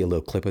happened to see a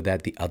little clip of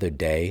that the other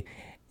day,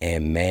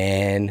 and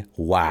man,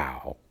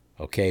 wow.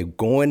 Okay,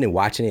 going and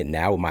watching it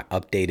now with my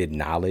updated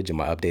knowledge and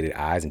my updated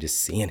eyes and just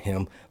seeing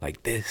him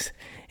like this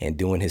and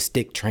doing his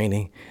stick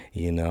training,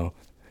 you know,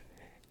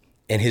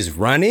 and his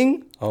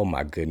running, oh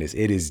my goodness,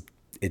 it's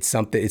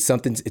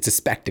a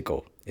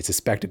spectacle. It's a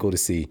spectacle to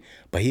see,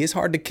 but he is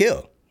hard to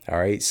kill. All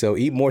right, so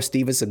eat more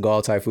Steven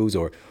Seagal type foods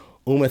or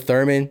Uma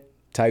Thurman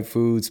type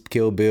foods,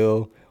 Kill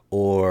Bill,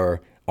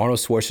 or Arnold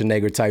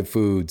Schwarzenegger type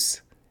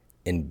foods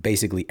in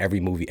basically every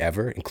movie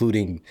ever,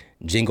 including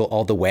Jingle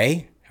All the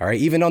Way. All right,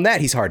 even on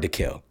that, he's hard to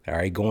kill. All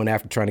right, going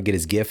after trying to get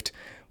his gift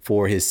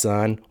for his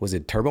son. Was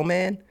it Turbo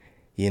Man?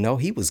 You know,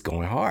 he was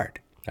going hard.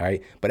 All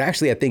right, but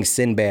actually, I think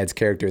Sinbad's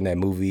character in that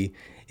movie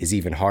is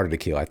even harder to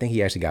kill. I think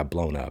he actually got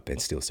blown up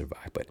and still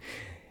survived. But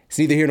it's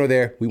neither here nor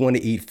there. We want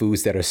to eat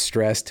foods that are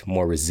stressed,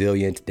 more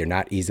resilient. They're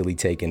not easily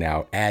taken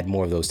out. Add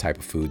more of those type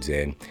of foods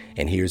in.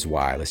 And here's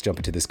why. Let's jump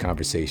into this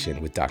conversation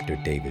with Dr.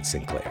 David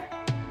Sinclair.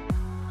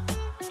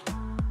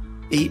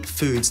 Eat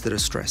foods that are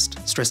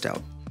stressed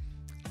out,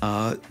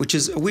 which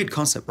is a weird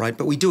concept, right?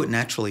 But we do it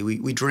naturally.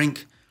 We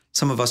drink,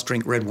 some of us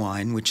drink red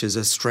wine, which is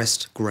a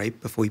stressed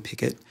grape before we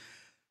pick it.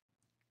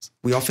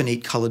 We often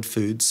eat colored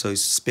foods. So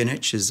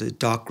spinach is a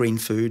dark green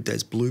food.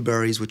 There's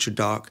blueberries, which are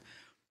dark.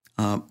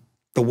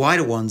 The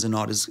whiter ones are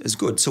not as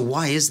good. So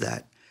why is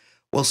that?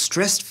 Well,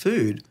 stressed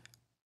food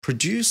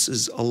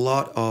produces a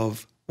lot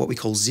of what we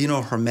call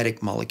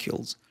xenohermetic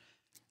molecules.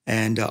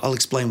 And I'll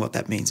explain what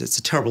that means. It's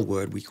a terrible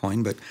word we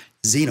coined, but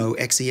Xeno,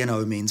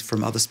 X-E-N-O, means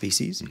from other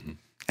species.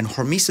 And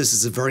hormesis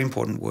is a very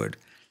important word.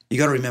 You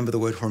got to remember the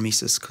word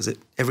hormesis because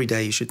every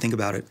day you should think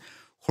about it.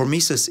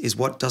 Hormesis is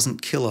what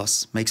doesn't kill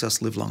us, makes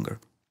us live longer.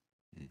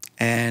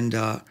 And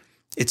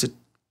it's a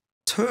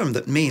term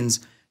that means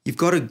you've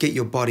got to get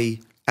your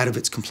body out of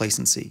its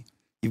complacency.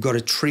 You've got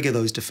to trigger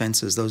those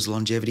defenses, those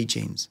longevity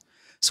genes.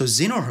 So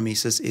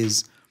xenohormesis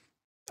is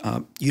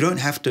you don't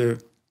have to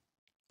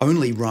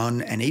only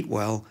run and eat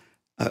well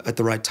at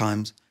the right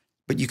times,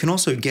 but you can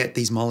also get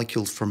these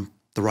molecules from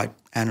the right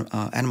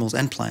animals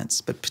and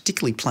plants, but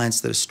particularly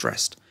plants that are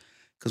stressed.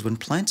 Because when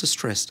plants are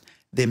stressed,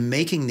 they're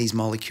making these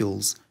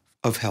molecules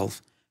of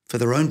health for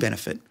their own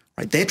benefit,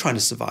 right? They're trying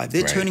to survive.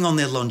 They're turning on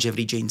their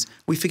longevity genes.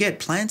 We forget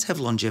plants have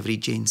longevity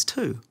genes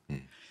too.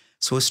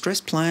 So a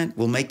stressed plant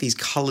will make these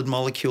colored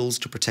molecules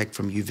to protect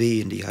from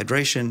UV and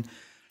dehydration.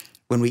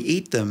 When we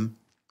eat them,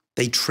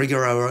 they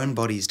trigger our own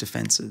body's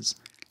defenses,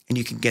 and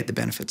you can get the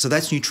benefit. So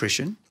that's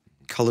nutrition,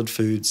 colored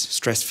foods,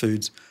 stressed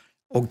foods.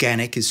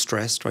 Organic is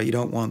stressed, right? You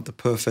don't want the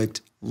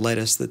perfect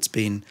lettuce that's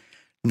been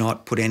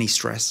not put any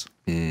stress.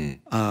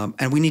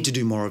 And we need to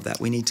do more of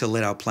that. We need to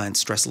let our plants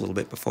stress a little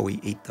bit before we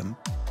eat them.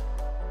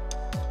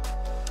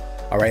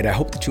 All right, I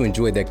hope that you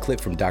enjoyed that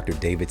clip from Dr.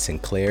 David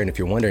Sinclair. And if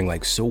you're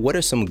wondering, so what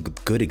are some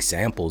good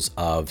examples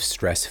of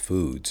stress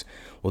foods?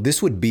 Well,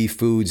 this would be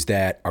foods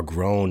that are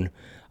growing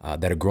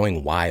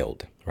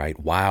wild, right?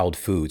 Wild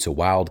foods, so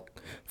wild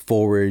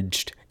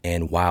foraged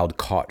and wild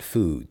caught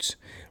foods,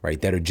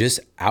 right? That are just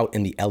out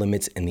in the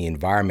elements and the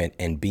environment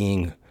and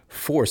being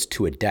forced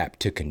to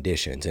adapt to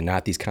conditions, and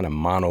not these kind of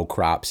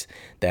monocrops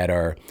that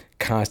are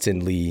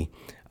constantly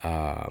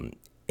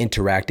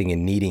interacting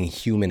and needing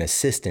human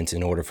assistance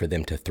in order for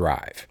them to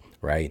thrive,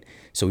 right?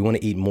 So we want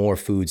to eat more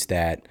foods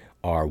that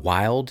are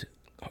wild,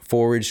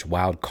 foraged,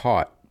 wild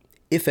caught,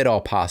 if at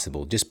all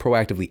possible, just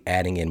proactively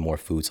adding in more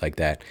foods like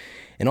that.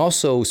 And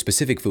also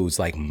specific foods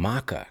like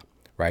maca,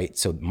 right?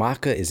 So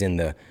maca is in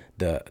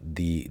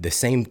the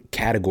same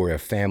category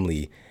of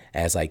family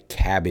as like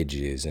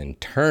cabbages and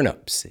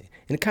turnips.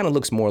 And it kind of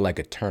looks more like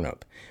a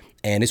turnip.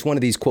 And it's one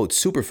of these, quote,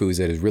 superfoods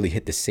that has really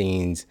hit the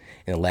scenes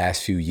in the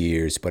last few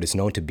years, but it's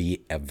known to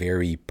be a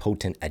very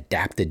potent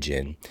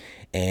adaptogen.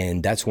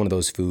 And that's one of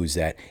those foods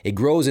that it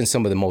grows in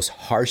some of the most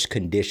harsh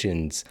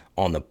conditions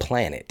on the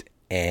planet,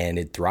 and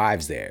it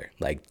thrives there,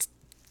 like,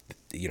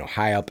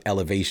 high up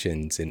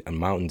elevations and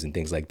mountains and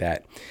things like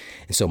that.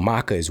 And so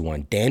maca is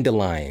one.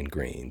 Dandelion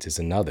greens is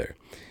another.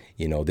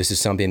 This is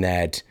something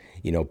that,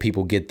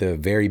 people get the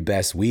very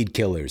best weed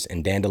killers,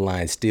 and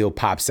dandelion still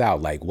pops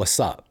out like, what's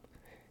up?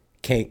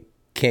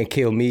 Can't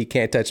kill me,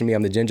 can't touch me,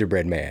 I'm the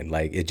gingerbread man.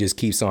 Like, it just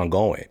keeps on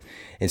going.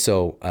 And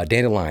so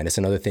dandelion, that's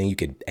another thing. You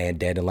could add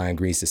dandelion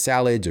greens to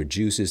salads or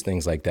juices,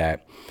 things like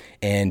that.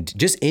 And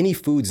just any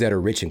foods that are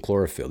rich in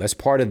chlorophyll. That's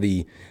part of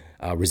the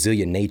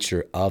resilient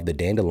nature of the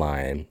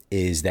dandelion,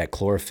 is that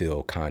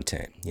chlorophyll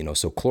content.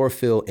 So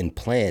chlorophyll in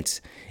plants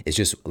is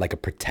just like a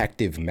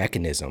protective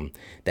mechanism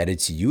that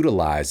it's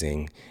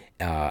utilizing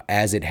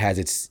as it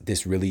has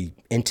this really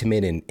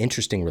intimate and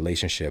interesting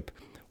relationship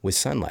with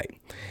sunlight.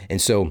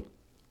 And so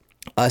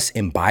us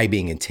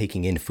imbibing and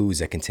taking in foods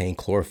that contain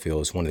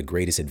chlorophyll is one of the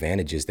greatest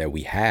advantages that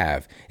we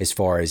have as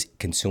far as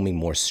consuming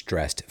more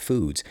stressed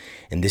foods.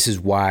 And this is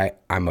why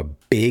I'm a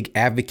big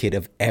advocate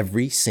of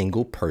every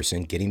single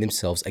person getting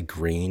themselves a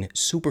green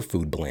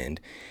superfood blend.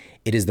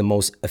 It is the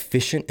most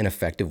efficient and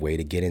effective way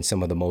to get in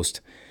some of the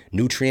most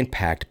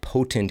nutrient-packed,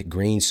 potent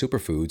green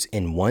superfoods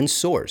in one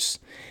source,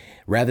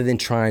 rather than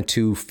trying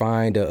to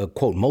find a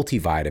quote,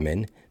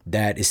 multivitamin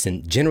that is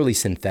generally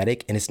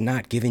synthetic and it's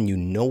not giving you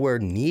nowhere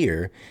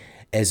near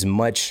as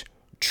much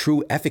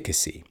true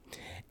efficacy.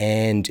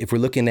 And if we're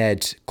looking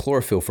at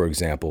chlorophyll, for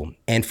example,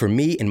 and for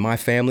me and my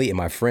family and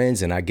my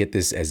friends, and I get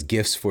this as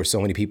gifts for so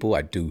many people,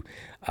 I do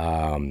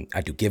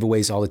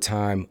giveaways all the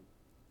time.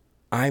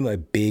 I'm a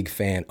big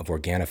fan of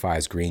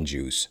Organifi's green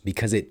juice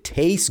because it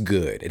tastes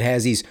good. It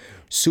has these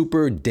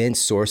super dense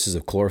sources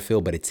of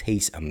chlorophyll, but it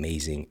tastes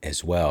amazing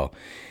as well.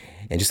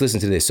 And just listen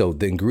to this. So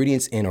the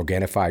ingredients in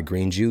Organifi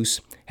green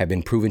juice have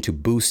been proven to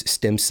boost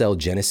stem cell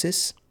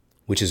genesis,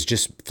 which is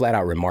just flat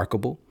out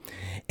remarkable.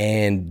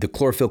 And the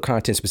chlorophyll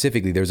content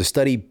specifically, there's a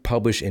study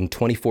published in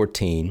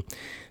 2014.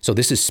 So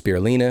this is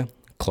spirulina,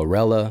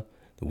 chlorella,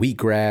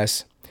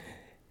 wheatgrass.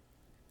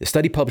 The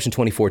study published in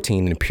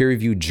 2014 in a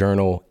peer-reviewed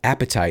journal,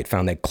 Appetite,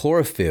 found that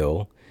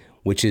chlorophyll,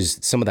 which is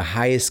some of the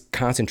highest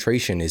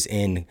concentration is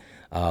in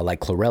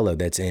like chlorella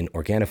that's in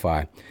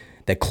Organifi,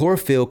 that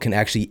chlorophyll can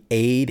actually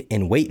aid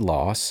in weight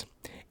loss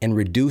and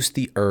reduce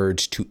the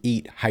urge to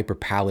eat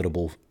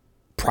hyperpalatable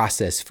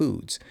processed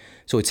foods.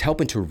 So it's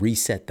helping to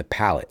reset the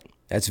palate.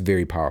 That's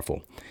very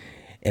powerful.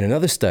 And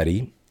another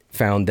study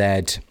found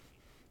that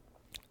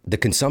the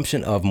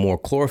consumption of more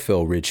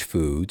chlorophyll-rich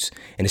foods,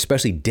 and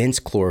especially dense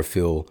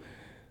chlorophyll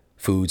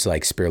foods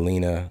like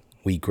spirulina,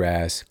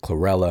 wheatgrass,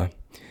 chlorella,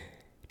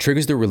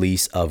 triggers the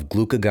release of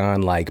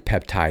glucagon-like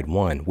peptide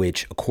 1,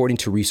 which, according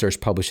to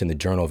research published in the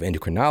Journal of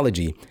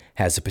Endocrinology,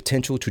 has the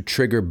potential to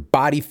trigger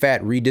body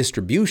fat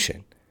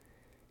redistribution.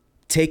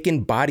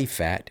 Taking body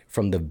fat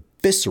from the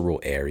visceral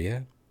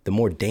area the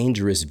more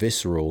dangerous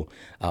visceral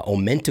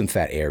omentum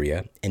fat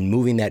area and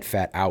moving that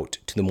fat out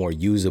to the more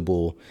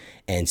usable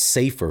and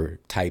safer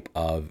type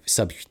of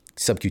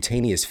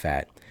subcutaneous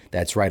fat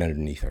that's right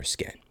underneath our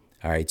skin.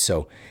 All right,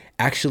 so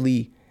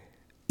actually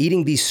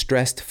eating these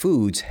stressed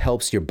foods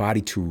helps your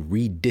body to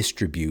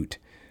redistribute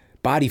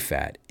body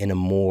fat in a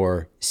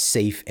more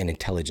safe and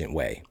intelligent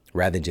way,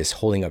 rather than just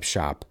holding up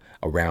shop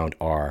around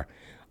our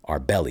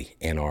belly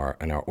and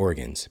our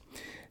organs.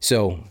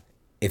 So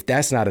if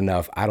that's not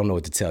enough, I don't know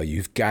what to tell you.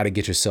 You've got to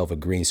get yourself a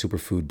green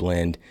superfood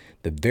blend.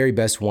 The very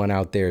best one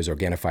out there is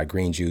Organifi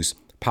Green Juice.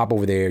 Pop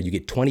over there. You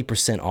get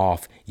 20%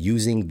 off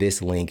using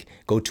this link.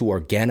 Go to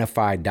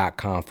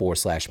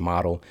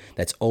Organifi.com/model.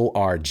 That's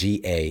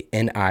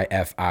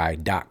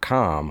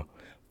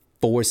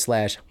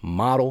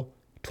Organifi.com/model.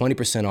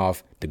 20%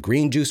 off the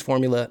green juice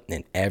formula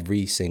and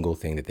every single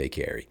thing that they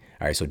carry.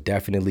 All right, so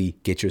definitely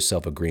get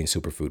yourself a green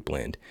superfood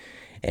blend.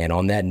 And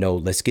on that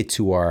note, let's get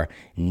to our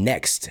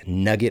next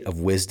nugget of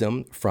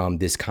wisdom from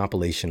this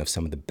compilation of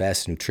some of the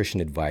best nutrition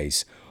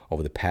advice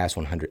over the past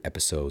 100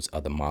 episodes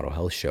of the Model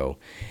Health Show.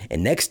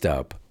 And next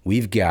up,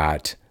 we've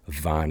got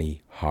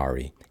Vani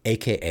Hari,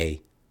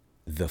 aka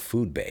the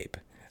Food Babe.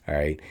 All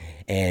right.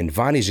 And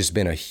Vani's just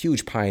been a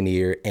huge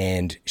pioneer,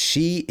 and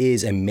she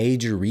is a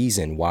major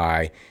reason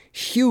why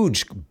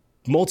huge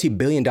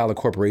multi-billion-dollar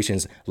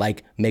corporations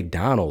like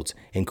McDonald's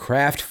and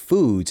Kraft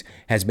Foods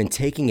has been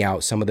taking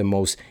out some of the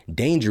most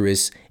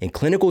dangerous in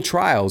clinical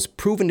trials,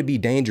 proven to be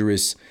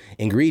dangerous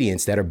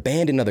ingredients that are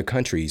banned in other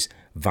countries.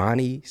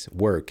 Vani's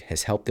work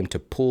has helped them to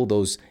pull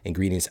those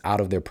ingredients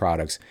out of their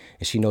products.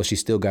 And she knows she's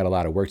still got a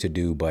lot of work to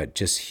do, but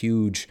just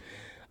huge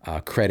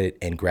credit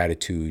and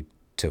gratitude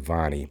to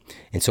Vani.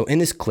 And so in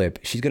this clip,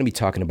 she's going to be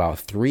talking about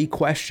 3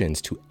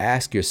 questions to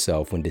ask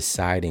yourself when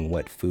deciding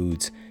what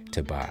foods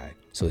to buy.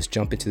 So let's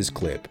jump into this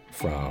clip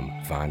from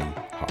Vani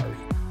Hari.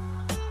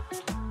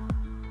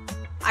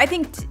 I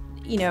think,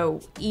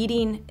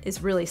 eating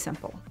is really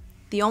simple.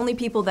 The only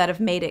people that have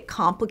made it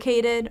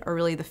complicated are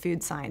really the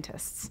food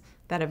scientists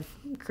that have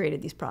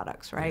created these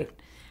products, right?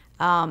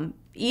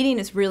 Eating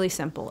is really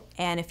simple.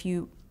 And if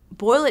you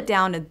boil it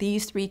down to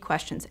these 3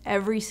 questions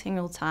every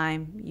single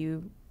time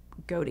you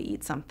go to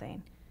eat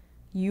something,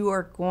 you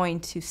are going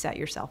to set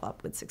yourself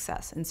up with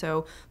success. And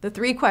so the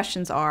 3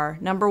 questions are,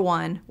 number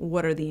 1,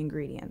 what are the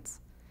ingredients?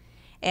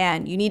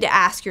 And you need to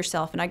ask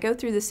yourself, and I go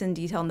through this in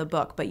detail in the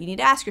book, but you need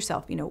to ask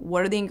yourself,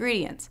 what are the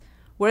ingredients?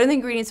 What are the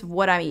ingredients of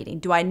what I'm eating?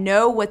 Do I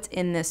know what's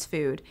in this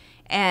food?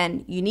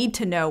 And you need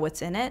to know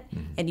what's in it,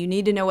 and you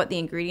need to know what the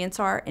ingredients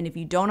are. And if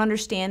you don't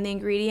understand the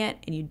ingredient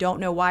and you don't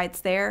know why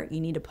it's there, you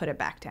need to put it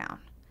back down.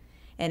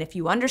 And if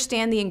you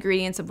understand the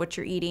ingredients of what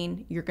you're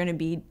eating, you're going to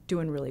be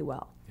doing really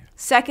well. Yeah.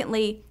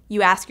 Secondly,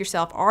 you ask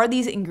yourself, are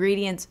these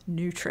ingredients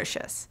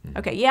nutritious?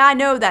 Okay, yeah, I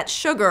know that's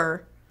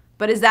sugar,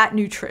 but is that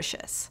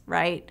nutritious,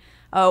 right?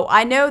 Oh,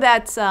 I know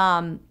that's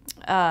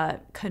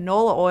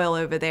canola oil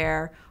over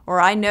there,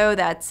 or I know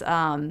that's,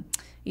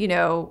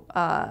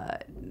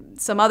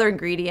 some other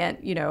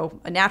ingredient,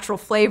 a natural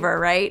flavor,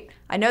 right?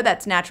 I know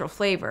that's natural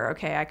flavor.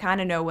 Okay, I kind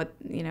of know what,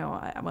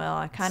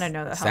 I kind of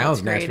know how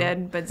it's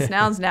created, but it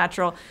sounds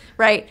natural,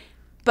 right?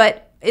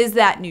 But is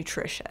that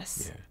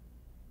nutritious?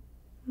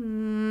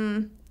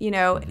 Yeah.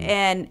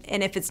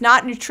 And if it's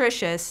not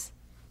nutritious,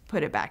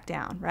 put it back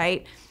down,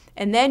 right?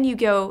 And then you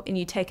go and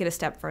you take it a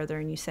step further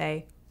and you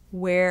say,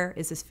 where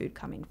is this food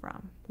coming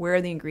from? Where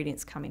are the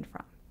ingredients coming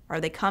from?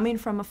 Are they coming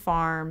from a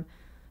farm,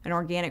 an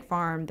organic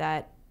farm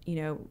that,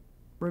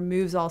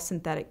 removes all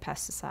synthetic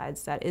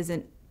pesticides, that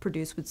isn't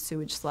produced with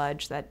sewage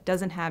sludge, that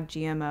doesn't have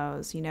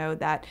GMOs,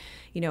 that,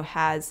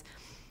 has,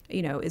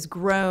 is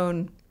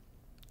grown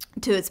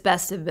to its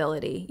best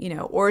ability,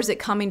 or is it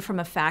coming from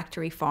a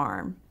factory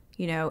farm,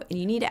 and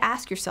you need to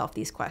ask yourself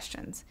these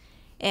questions.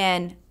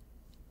 And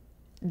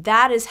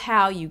that is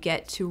how you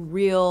get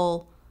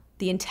to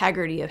the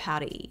integrity of how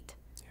to eat.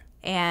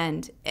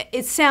 And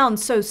it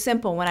sounds so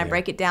simple when I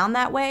break it down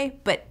that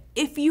way, but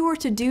if you were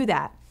to do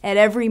that at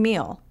every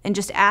meal and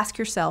just ask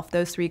yourself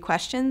those 3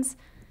 questions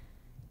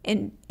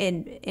and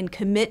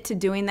commit to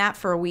doing that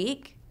for a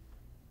week,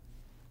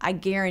 I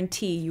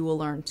guarantee you will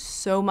learn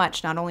so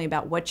much, not only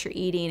about what you're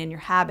eating and your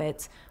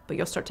habits, but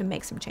you'll start to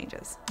make some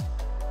changes.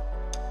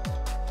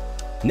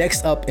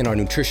 Next up in our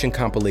nutrition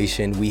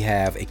compilation, we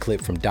have a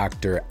clip from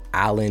Dr.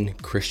 Alan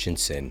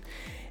Christensen.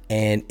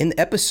 And in the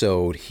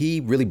episode, he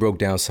really broke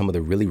down some of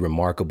the really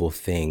remarkable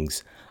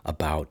things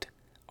about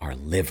our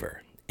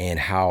liver and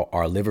how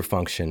our liver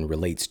function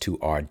relates to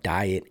our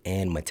diet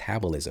and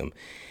metabolism.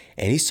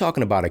 And he's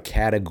talking about a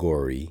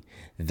category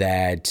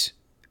that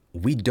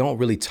we don't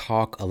really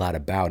talk a lot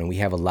about, and we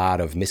have a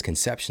lot of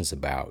misconceptions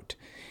about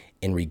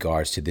in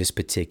regards to this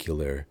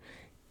particular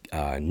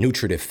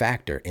nutritive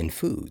factor in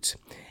foods.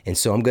 And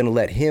so I'm going to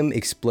let him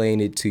explain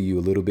it to you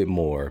a little bit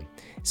more.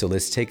 So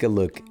let's take a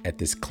look at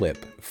this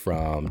clip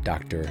from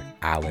Dr.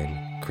 Alan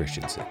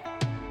Christensen.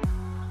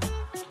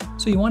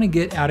 So you want to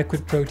get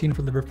adequate protein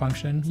for liver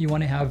function. You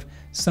want to have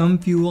some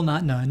fuel,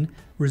 not none.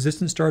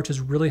 Resistant starch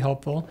is really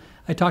helpful.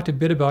 I talked a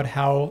bit about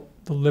how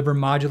the liver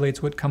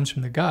modulates what comes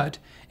from the gut.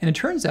 And it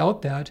turns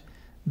out that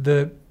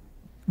the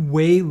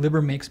way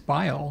liver makes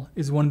bile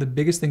is one of the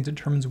biggest things that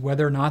determines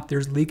whether or not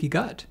there's leaky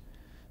gut.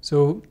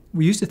 So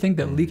we used to think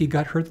that leaky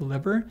gut hurt the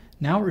liver.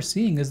 Now what we're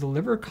seeing is the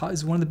liver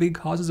is one of the big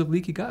causes of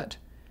leaky gut.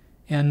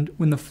 And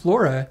when the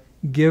flora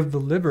give the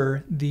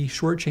liver the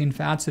short chain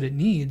fats that it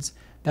needs,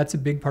 that's a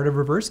big part of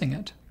reversing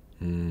it.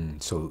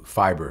 So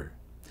fiber.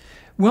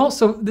 Well,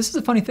 so this is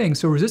a funny thing.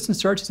 So resistant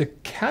starch is a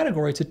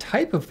category, it's a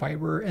type of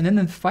fiber, and then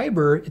the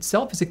fiber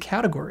itself is a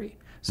category.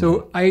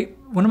 So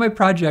one of my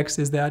projects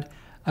is that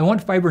I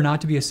want fiber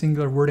not to be a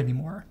singular word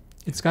anymore.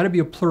 It's got to be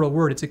a plural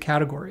word. It's a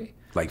category.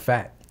 Like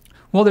fat.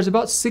 Well, there's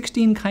about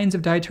 16 kinds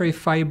of dietary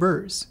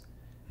fibers.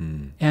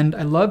 And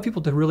I love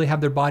people to really have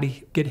their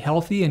body get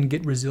healthy and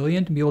get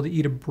resilient and be able to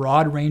eat a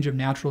broad range of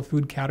natural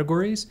food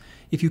categories.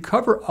 If you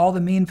cover all the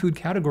main food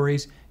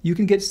categories, you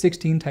can get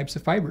 16 types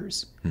of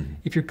fibers.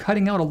 If you're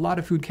cutting out a lot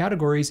of food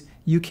categories,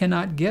 you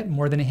cannot get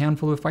more than a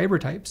handful of fiber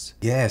types.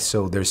 Yeah,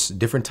 so there's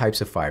different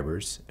types of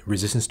fibers.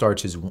 Resistant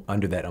starch is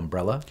under that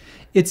umbrella.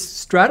 It's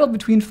straddled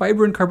between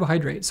fiber and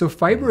carbohydrate. So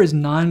fiber is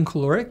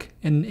non-caloric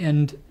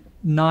and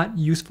not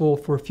useful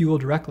for fuel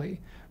directly.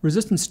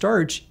 Resistant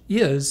starch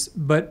is,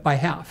 but by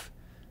half.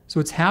 So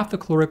it's half the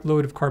caloric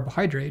load of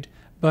carbohydrate,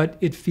 but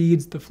it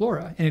feeds the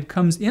flora, and it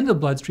comes into the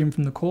bloodstream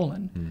from the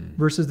colon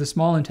versus the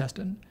small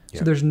intestine.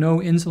 So there's no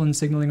insulin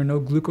signaling or no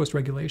glucose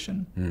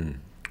regulation.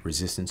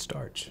 Resistant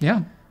starch.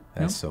 Yeah.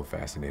 That's so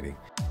fascinating.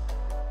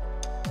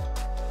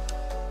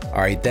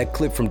 All right, that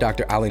clip from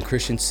Dr. Alan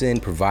Christensen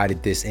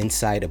provided this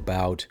insight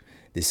about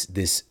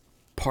this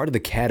part of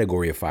the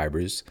category of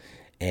fibers,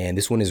 and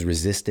this one is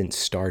resistant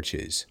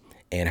starches,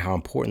 and how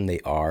important they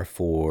are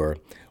for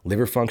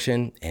liver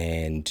function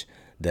and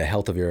the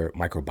health of your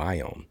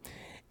microbiome.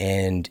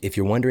 And if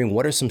you're wondering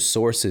what are some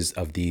sources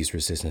of these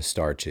resistant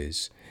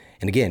starches,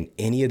 and again,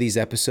 any of these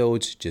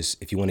episodes,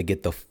 just if you want to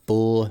get the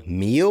full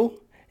meal,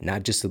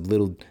 not just a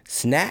little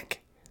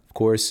snack, of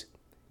course,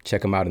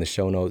 check them out in the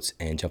show notes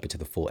and jump into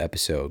the full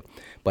episode.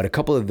 But a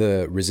couple of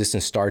the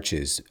resistant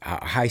starches,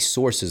 high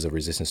sources of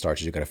resistant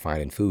starches you're going to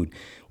find in food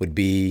would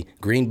be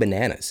green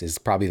bananas is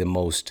probably the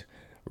most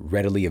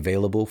readily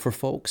available for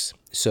folks.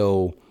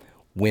 So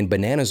when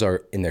bananas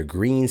are in their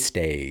green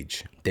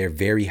stage, they're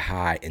very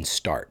high in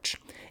starch.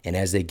 And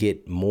as they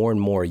get more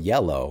and more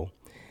yellow,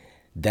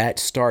 that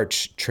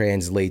starch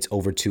translates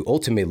over to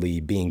ultimately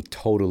being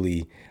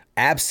totally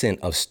absent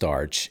of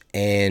starch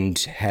and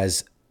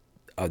has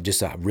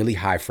just a really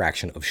high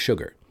fraction of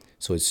sugar.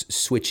 So it's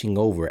switching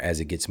over as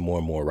it gets more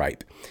and more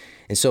ripe.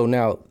 And so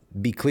now,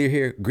 be clear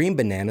here, green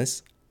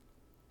bananas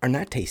are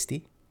not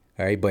tasty.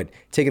 All right, but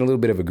taking a little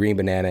bit of a green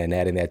banana and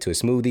adding that to a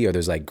smoothie, or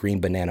there's like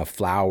green banana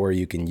flour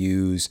you can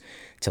use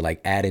to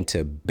like add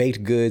into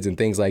baked goods and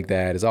things like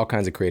that. There's all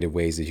kinds of creative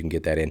ways that you can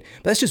get that in.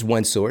 But that's just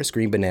one source,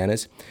 green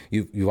bananas.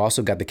 You've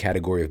also got the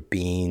category of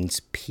beans,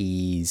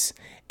 peas,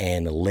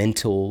 and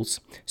lentils.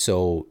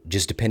 So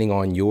just depending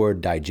on your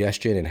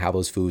digestion and how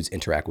those foods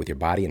interact with your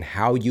body and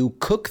how you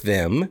cook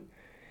them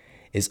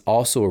is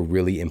also a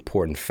really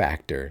important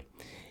factor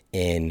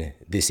in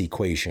this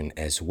equation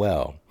as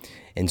well.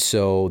 And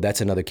so that's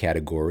another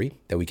category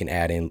that we can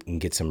add in and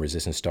get some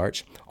resistant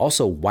starch.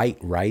 Also, white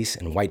rice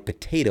and white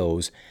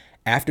potatoes,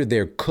 after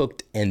they're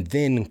cooked and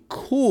then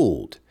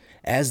cooled,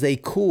 as they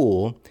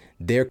cool,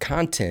 their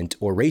content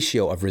or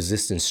ratio of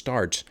resistant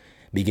starch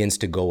begins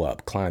to go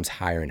up, climbs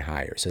higher and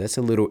higher. So that's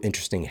a little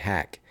interesting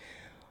hack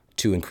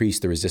to increase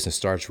the resistant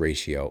starch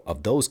ratio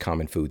of those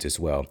common foods as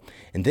well.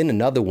 And then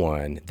another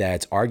one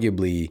that's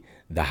arguably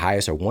the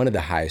highest or one of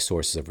the highest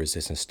sources of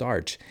resistant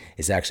starch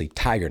is actually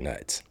tiger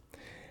nuts.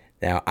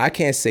 Now, I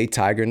can't say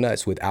tiger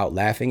nuts without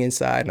laughing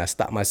inside, and I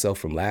stop myself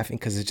from laughing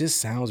because it just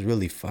sounds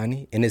really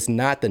funny. And it's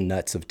not the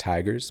nuts of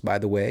tigers, by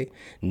the way.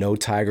 No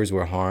tigers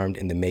were harmed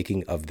in the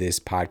making of this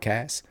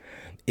podcast.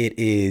 It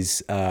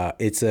is,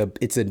 it's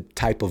a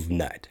type of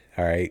nut.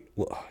 All right.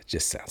 Well, it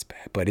just sounds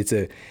bad, but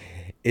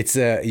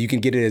you can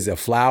get it as a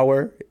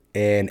flour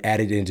and add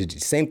it into the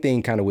same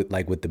thing kind of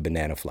with the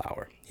banana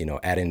flour,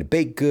 add into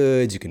baked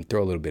goods. You can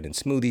throw a little bit in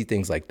smoothies,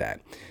 things like that.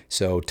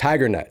 So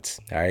tiger nuts.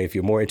 All right. If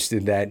you're more interested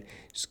in that,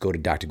 just go to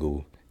Dr.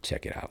 Google,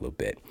 check it out a little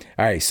bit.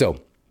 All right. So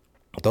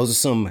those are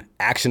some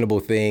actionable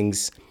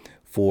things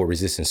for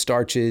resistant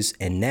starches.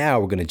 And now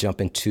we're going to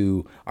jump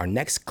into our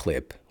next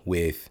clip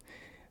with,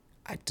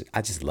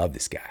 I just love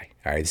this guy.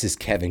 All right. This is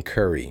Kevin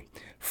Curry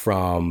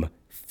from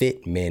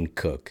Fit Men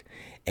Cook.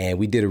 And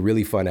we did a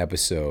really fun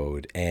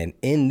episode. And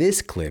in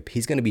this clip,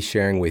 he's going to be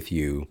sharing with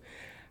you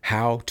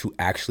how to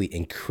actually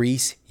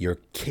increase your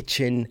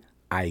kitchen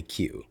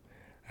IQ.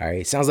 All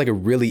right. Sounds like a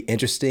really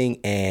interesting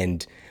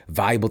and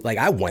valuable. Like,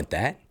 I want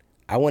that.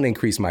 I want to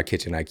increase my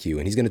kitchen IQ.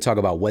 And he's going to talk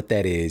about what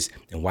that is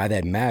and why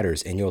that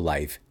matters in your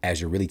life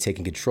as you're really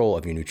taking control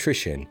of your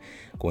nutrition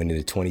going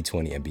into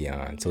 2020 and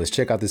beyond. So let's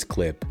check out this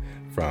clip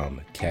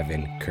from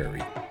Kevin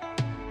Curry.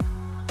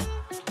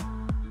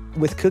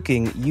 With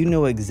cooking, you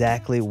know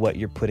exactly what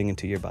you're putting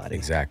into your body.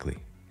 Exactly.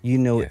 You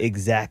know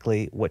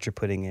exactly what you're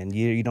putting in.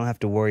 You don't have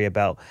to worry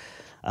about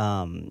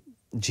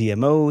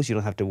GMOs. You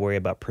don't have to worry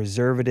about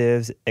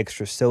preservatives,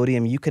 extra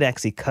sodium. You could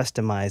actually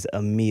customize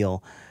a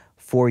meal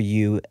for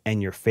you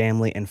and your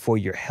family and for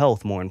your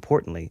health, more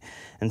importantly.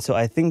 And so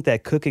I think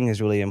that cooking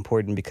is really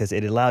important because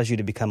it allows you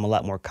to become a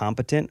lot more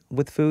competent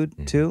with food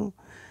too.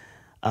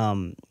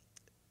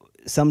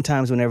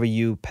 Sometimes whenever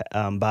you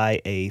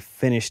buy a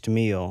finished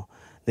meal,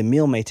 the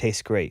meal may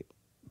taste great,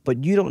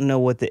 but you don't know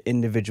what the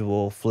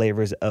individual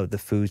flavors of the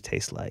food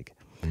taste like.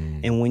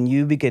 And when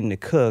you begin to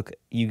cook,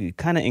 you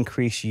kind of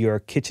increase your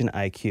kitchen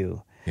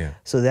IQ. Yeah.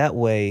 So that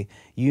way,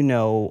 you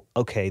know,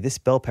 okay, this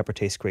bell pepper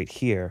tastes great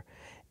here,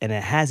 and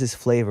it has this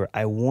flavor.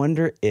 I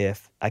wonder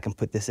if I can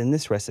put this in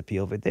this recipe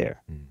over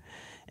there.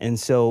 And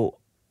so,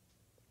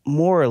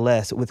 more or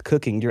less, with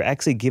cooking, you're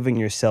actually giving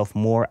yourself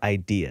more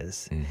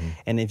ideas.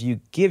 And if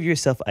you give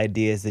yourself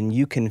ideas, then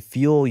you can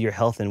fuel your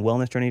health and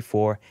wellness journey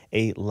for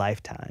a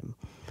lifetime.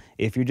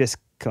 If you're just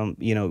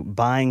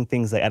buying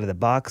things like out of the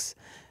box,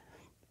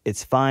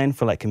 it's fine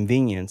for like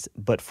convenience,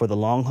 but for the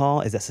long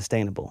haul, is that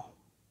sustainable?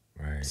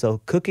 Right.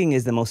 So cooking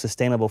is the most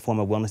sustainable form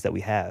of wellness that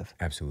we have.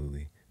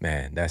 Absolutely.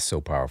 Man, that's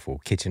so powerful.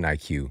 Kitchen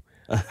IQ.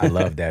 I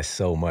love that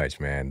so much,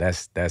 man.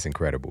 That's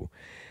incredible.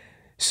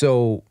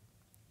 So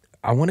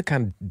I want to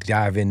kind of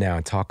dive in now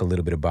and talk a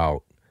little bit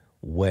about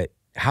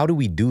how do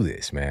we do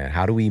this, man?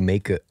 How do we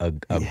make a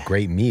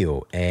great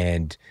meal?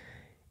 And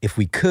if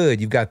we could,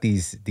 you've got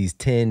these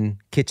 10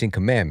 kitchen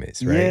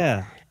commandments, right?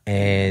 Yeah.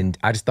 And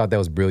I just thought that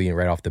was brilliant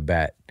right off the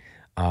bat.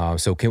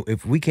 So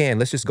if we can,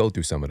 let's just go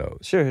through some of those.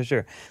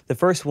 Sure. The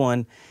first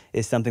one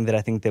is something that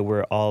I think that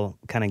we're all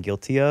kind of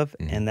guilty of,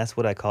 and that's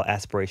what I call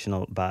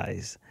aspirational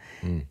buys.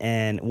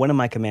 And one of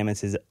my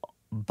commandments is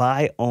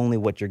buy only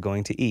what you're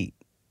going to eat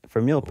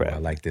for meal prep. I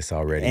like this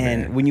already,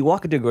 and man. when you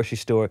walk into a grocery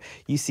store,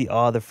 you see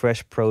all the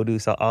fresh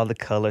produce, all the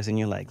colors, and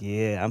you're like,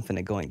 yeah, I'm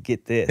finna go and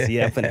get this.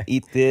 Yeah, I'm finna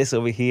eat this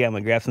over here. I'm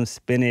gonna grab some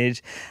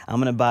spinach. I'm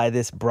gonna buy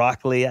this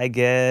broccoli, I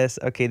guess.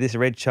 Okay, this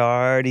red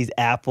chard, these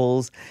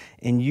apples.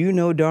 And you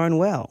know darn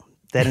well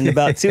that in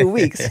about 2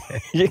 weeks,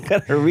 you're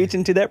gonna reach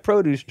into that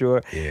produce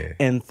drawer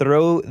and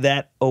throw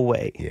that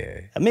away.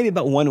 Yeah. Maybe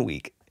about 1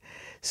 week.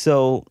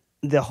 So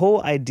the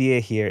whole idea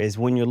here is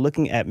when you're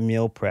looking at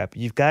meal prep,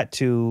 you've got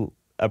to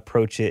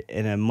approach it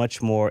in a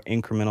much more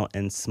incremental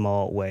and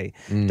small way.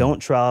 Don't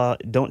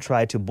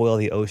try to boil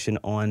the ocean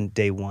on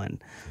day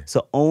one.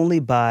 So only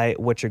buy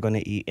what you're going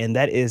to eat. And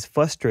that is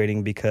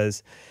frustrating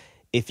because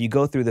if you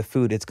go through the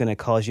food, it's going to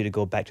cause you to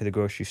go back to the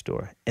grocery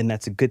store. And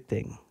that's a good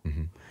thing.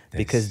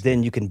 Because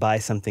then you can buy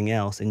something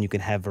else and you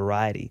can have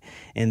variety.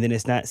 And then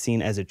it's not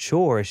seen as a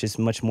chore, it's just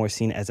much more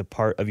seen as a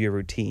part of your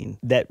routine.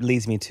 That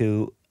leads me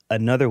to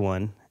another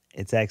one.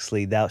 It's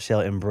actually thou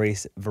shalt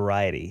embrace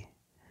variety.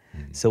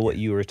 So what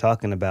you were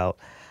talking about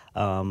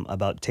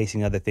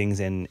tasting other things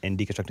and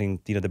deconstructing,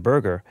 the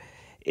burger,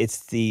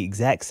 it's the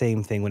exact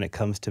same thing when it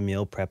comes to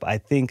meal prep. I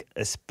think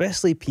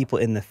especially people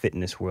in the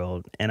fitness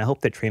world, and I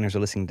hope that trainers are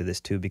listening to this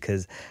too,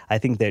 because I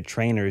think that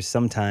trainers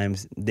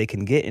sometimes they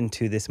can get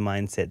into this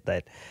mindset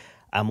that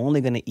I'm only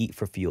going to eat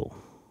for fuel,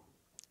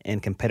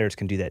 and competitors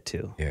can do that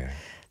too. Yeah.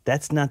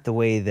 That's not the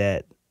way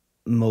that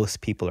most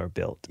people are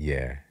built.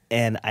 Yeah.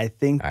 And I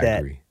think I that,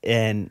 agree.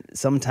 and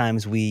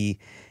sometimes we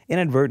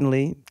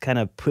inadvertently kind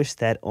of push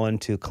that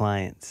onto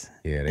clients.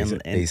 Yeah,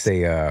 they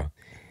say,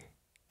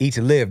 eat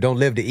to live, don't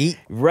live to eat.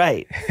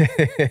 Right.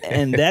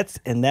 and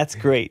that's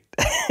great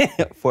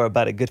for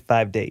about a good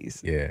 5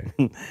 days. Yeah.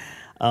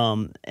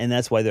 And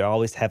that's why they're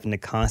always having to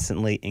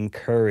constantly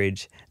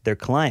encourage their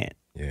client.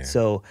 Yeah.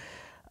 So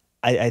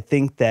I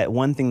think that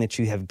one thing that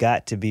you have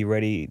got to be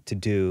ready to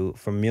do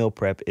for meal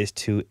prep is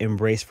to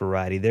embrace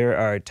variety. There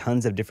are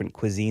tons of different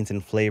cuisines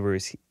and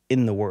flavors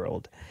in the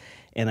world.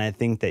 And I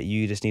think that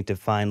you just need to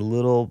find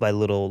little by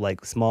little,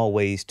 like small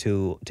ways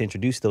to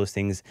introduce those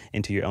things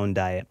into your own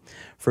diet.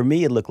 For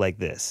me, it looked like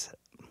this.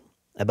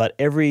 About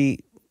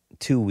every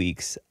 2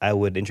 weeks, I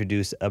would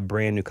introduce a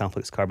brand new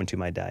complex carb into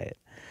my diet.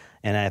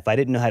 And if I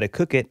didn't know how to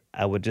cook it,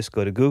 I would just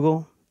go to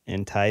Google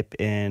and type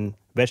in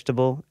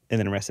vegetable and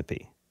then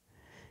recipe.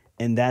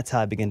 And that's how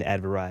I began to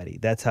add variety.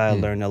 That's how I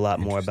learned a lot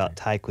more about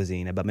Thai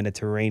cuisine, about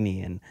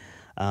Mediterranean,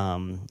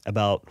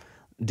 about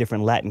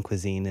different Latin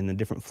cuisine and the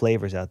different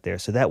flavors out there.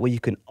 So that way you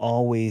can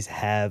always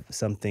have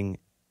something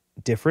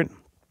different.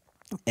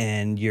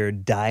 And your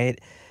diet,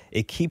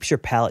 it keeps your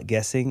palate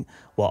guessing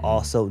while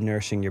also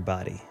nourishing your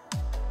body.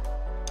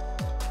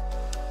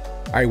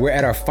 All right, we're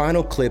at our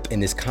final clip in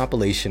this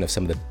compilation of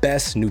some of the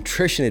best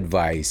nutrition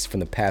advice from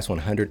the past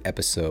 100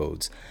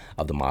 episodes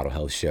of the Model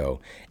Health Show.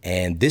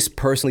 And this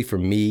personally for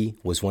me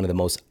was one of the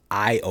most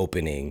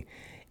eye-opening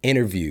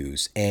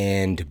interviews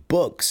and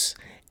books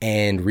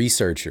and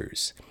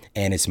researchers.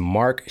 And it's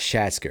Mark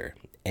Schatzker,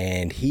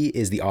 and he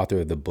is the author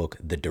of the book,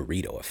 The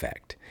Dorito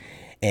Effect.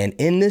 And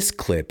in this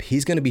clip,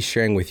 he's gonna be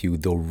sharing with you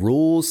the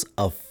rules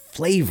of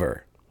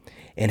flavor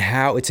and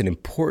how it's an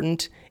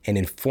important and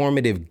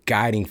informative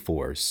guiding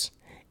force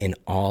in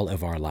all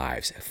of our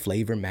lives.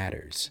 Flavor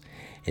matters.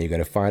 And you're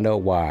gonna find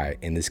out why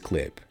in this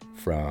clip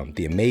from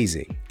the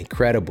amazing,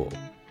 incredible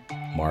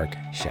Mark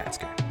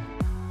Schatzker.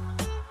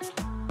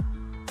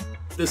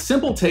 The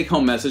simple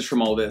take-home message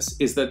from all this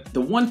is that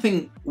the one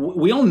thing,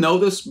 we all know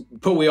this,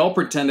 but we all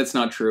pretend it's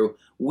not true.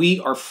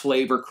 We are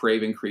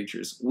flavor-craving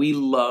creatures. We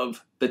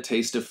love the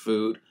taste of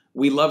food.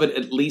 We love it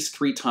at least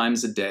 3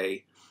 times a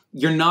day.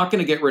 You're not going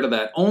to get rid of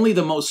that. Only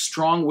the most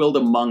strong-willed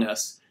among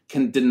us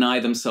can deny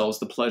themselves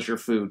the pleasure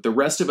of food. The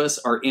rest of us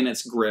are in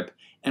its grip,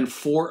 and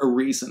for a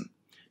reason.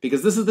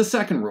 Because this is the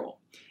second rule.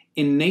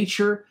 In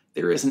nature,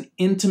 there is an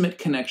intimate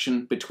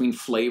connection between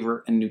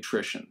flavor and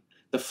nutrition.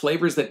 The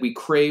flavors that we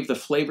crave, the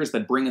flavors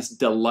that bring us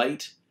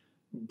delight,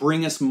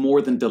 bring us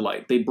more than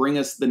delight. They bring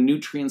us the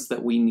nutrients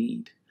that we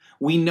need.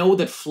 We know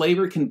that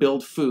flavor can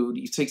build food.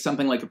 You take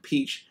something like a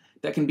peach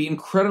that can be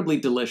incredibly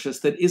delicious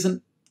that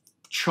isn't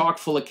chock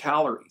full of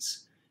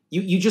calories.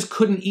 You just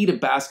couldn't eat a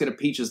basket of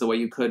peaches the way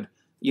you could,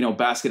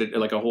 basket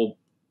like a whole,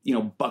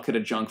 bucket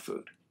of junk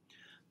food.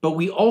 But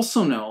we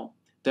also know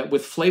that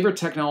with flavor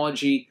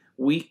technology,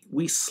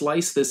 we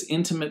slice this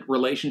intimate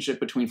relationship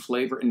between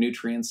flavor and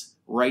nutrients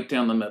right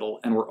down the middle,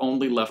 and we're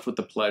only left with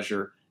the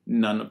pleasure,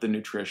 none of the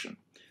nutrition.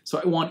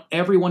 So I want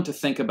everyone to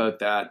think about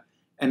that.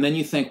 And then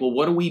you think, well,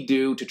 what do we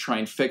do to try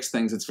and fix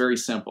things? It's very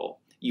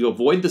simple. You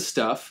avoid the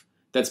stuff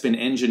that's been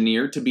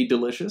engineered to be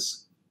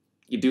delicious.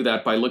 You do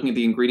that by looking at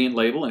the ingredient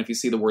label, and if you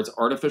see the words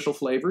artificial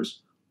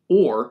flavors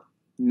or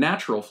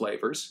natural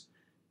flavors,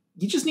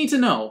 you just need to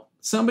know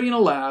somebody in a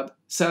lab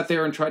sat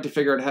there and tried to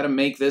figure out how to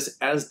make this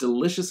as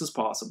delicious as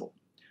possible.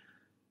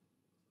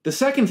 The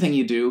second thing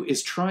you do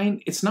is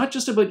it's not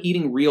just about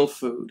eating real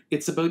food.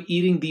 It's about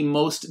eating the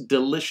most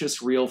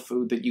delicious real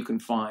food that you can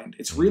find.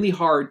 It's really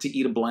hard to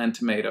eat a bland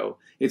tomato.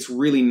 It's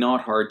really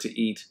not hard to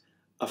eat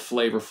a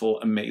flavorful,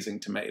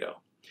 amazing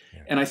tomato.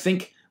 Yeah. And I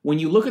think when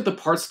you look at the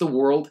parts of the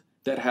world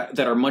that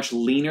are much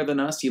leaner than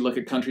us, you look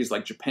at countries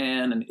like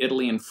Japan and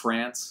Italy and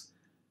France,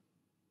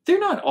 they're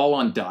not all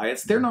on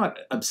diets. They're not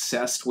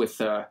obsessed with,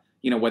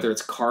 whether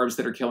it's carbs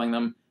that are killing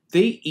them.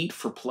 They eat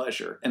for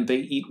pleasure, and they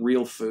eat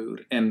real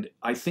food. And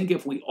I think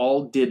if we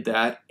all did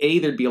that,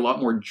 there'd be a lot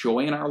more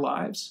joy in our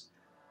lives,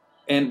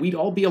 and we'd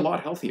all be a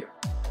lot healthier.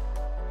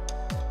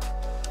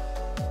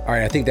 All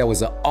right, I think that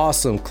was an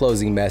awesome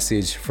closing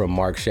message from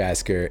Mark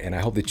Schatzker, and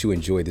I hope that you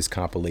enjoyed this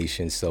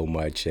compilation so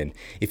much. And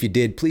if you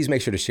did, please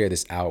make sure to share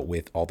this out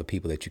with all the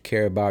people that you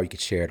care about. You can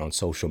share it on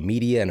social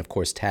media, and of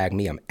course, tag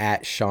me. I'm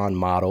at Sean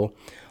Model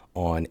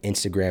on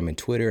Instagram and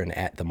Twitter, and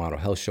at The Model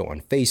Health Show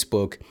on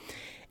Facebook.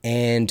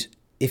 And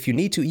if you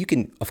need to, you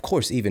can, of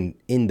course, even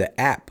in the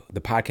app,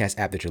 the podcast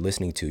app that you're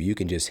listening to, you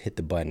can just hit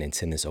the button and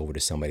send this over to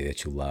somebody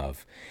that you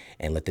love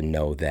and let them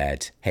know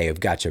that, hey, I've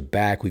got your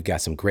back. We've got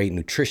some great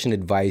nutrition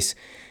advice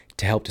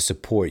to help to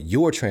support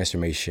your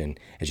transformation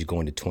as you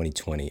go into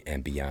 2020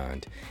 and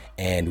beyond.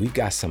 And we've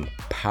got some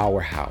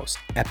powerhouse,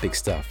 epic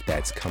stuff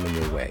that's coming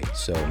your way.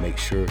 So make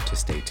sure to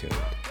stay tuned.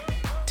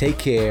 Take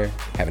care,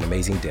 have an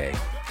amazing day,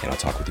 and I'll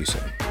talk with you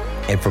soon.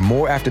 And for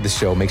more after the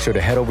show, make sure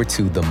to head over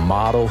to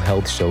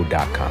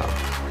themodelhealthshow.com.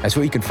 That's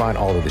where you can find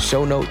all of the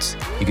show notes.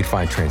 You can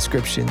find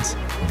transcriptions,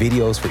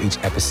 videos for each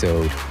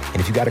episode.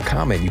 And if you got a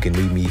comment, you can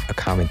leave me a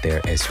comment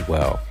there as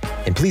well.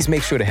 And please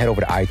make sure to head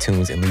over to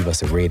iTunes and leave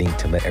us a rating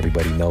to let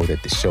everybody know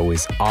that the show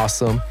is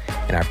awesome.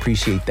 And I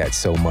appreciate that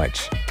so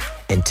much.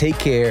 And take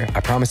care. I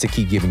promise to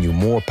keep giving you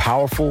more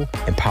powerful,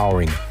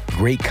 empowering,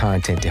 great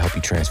content to help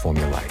you transform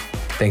your life.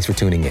 Thanks for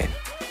tuning in.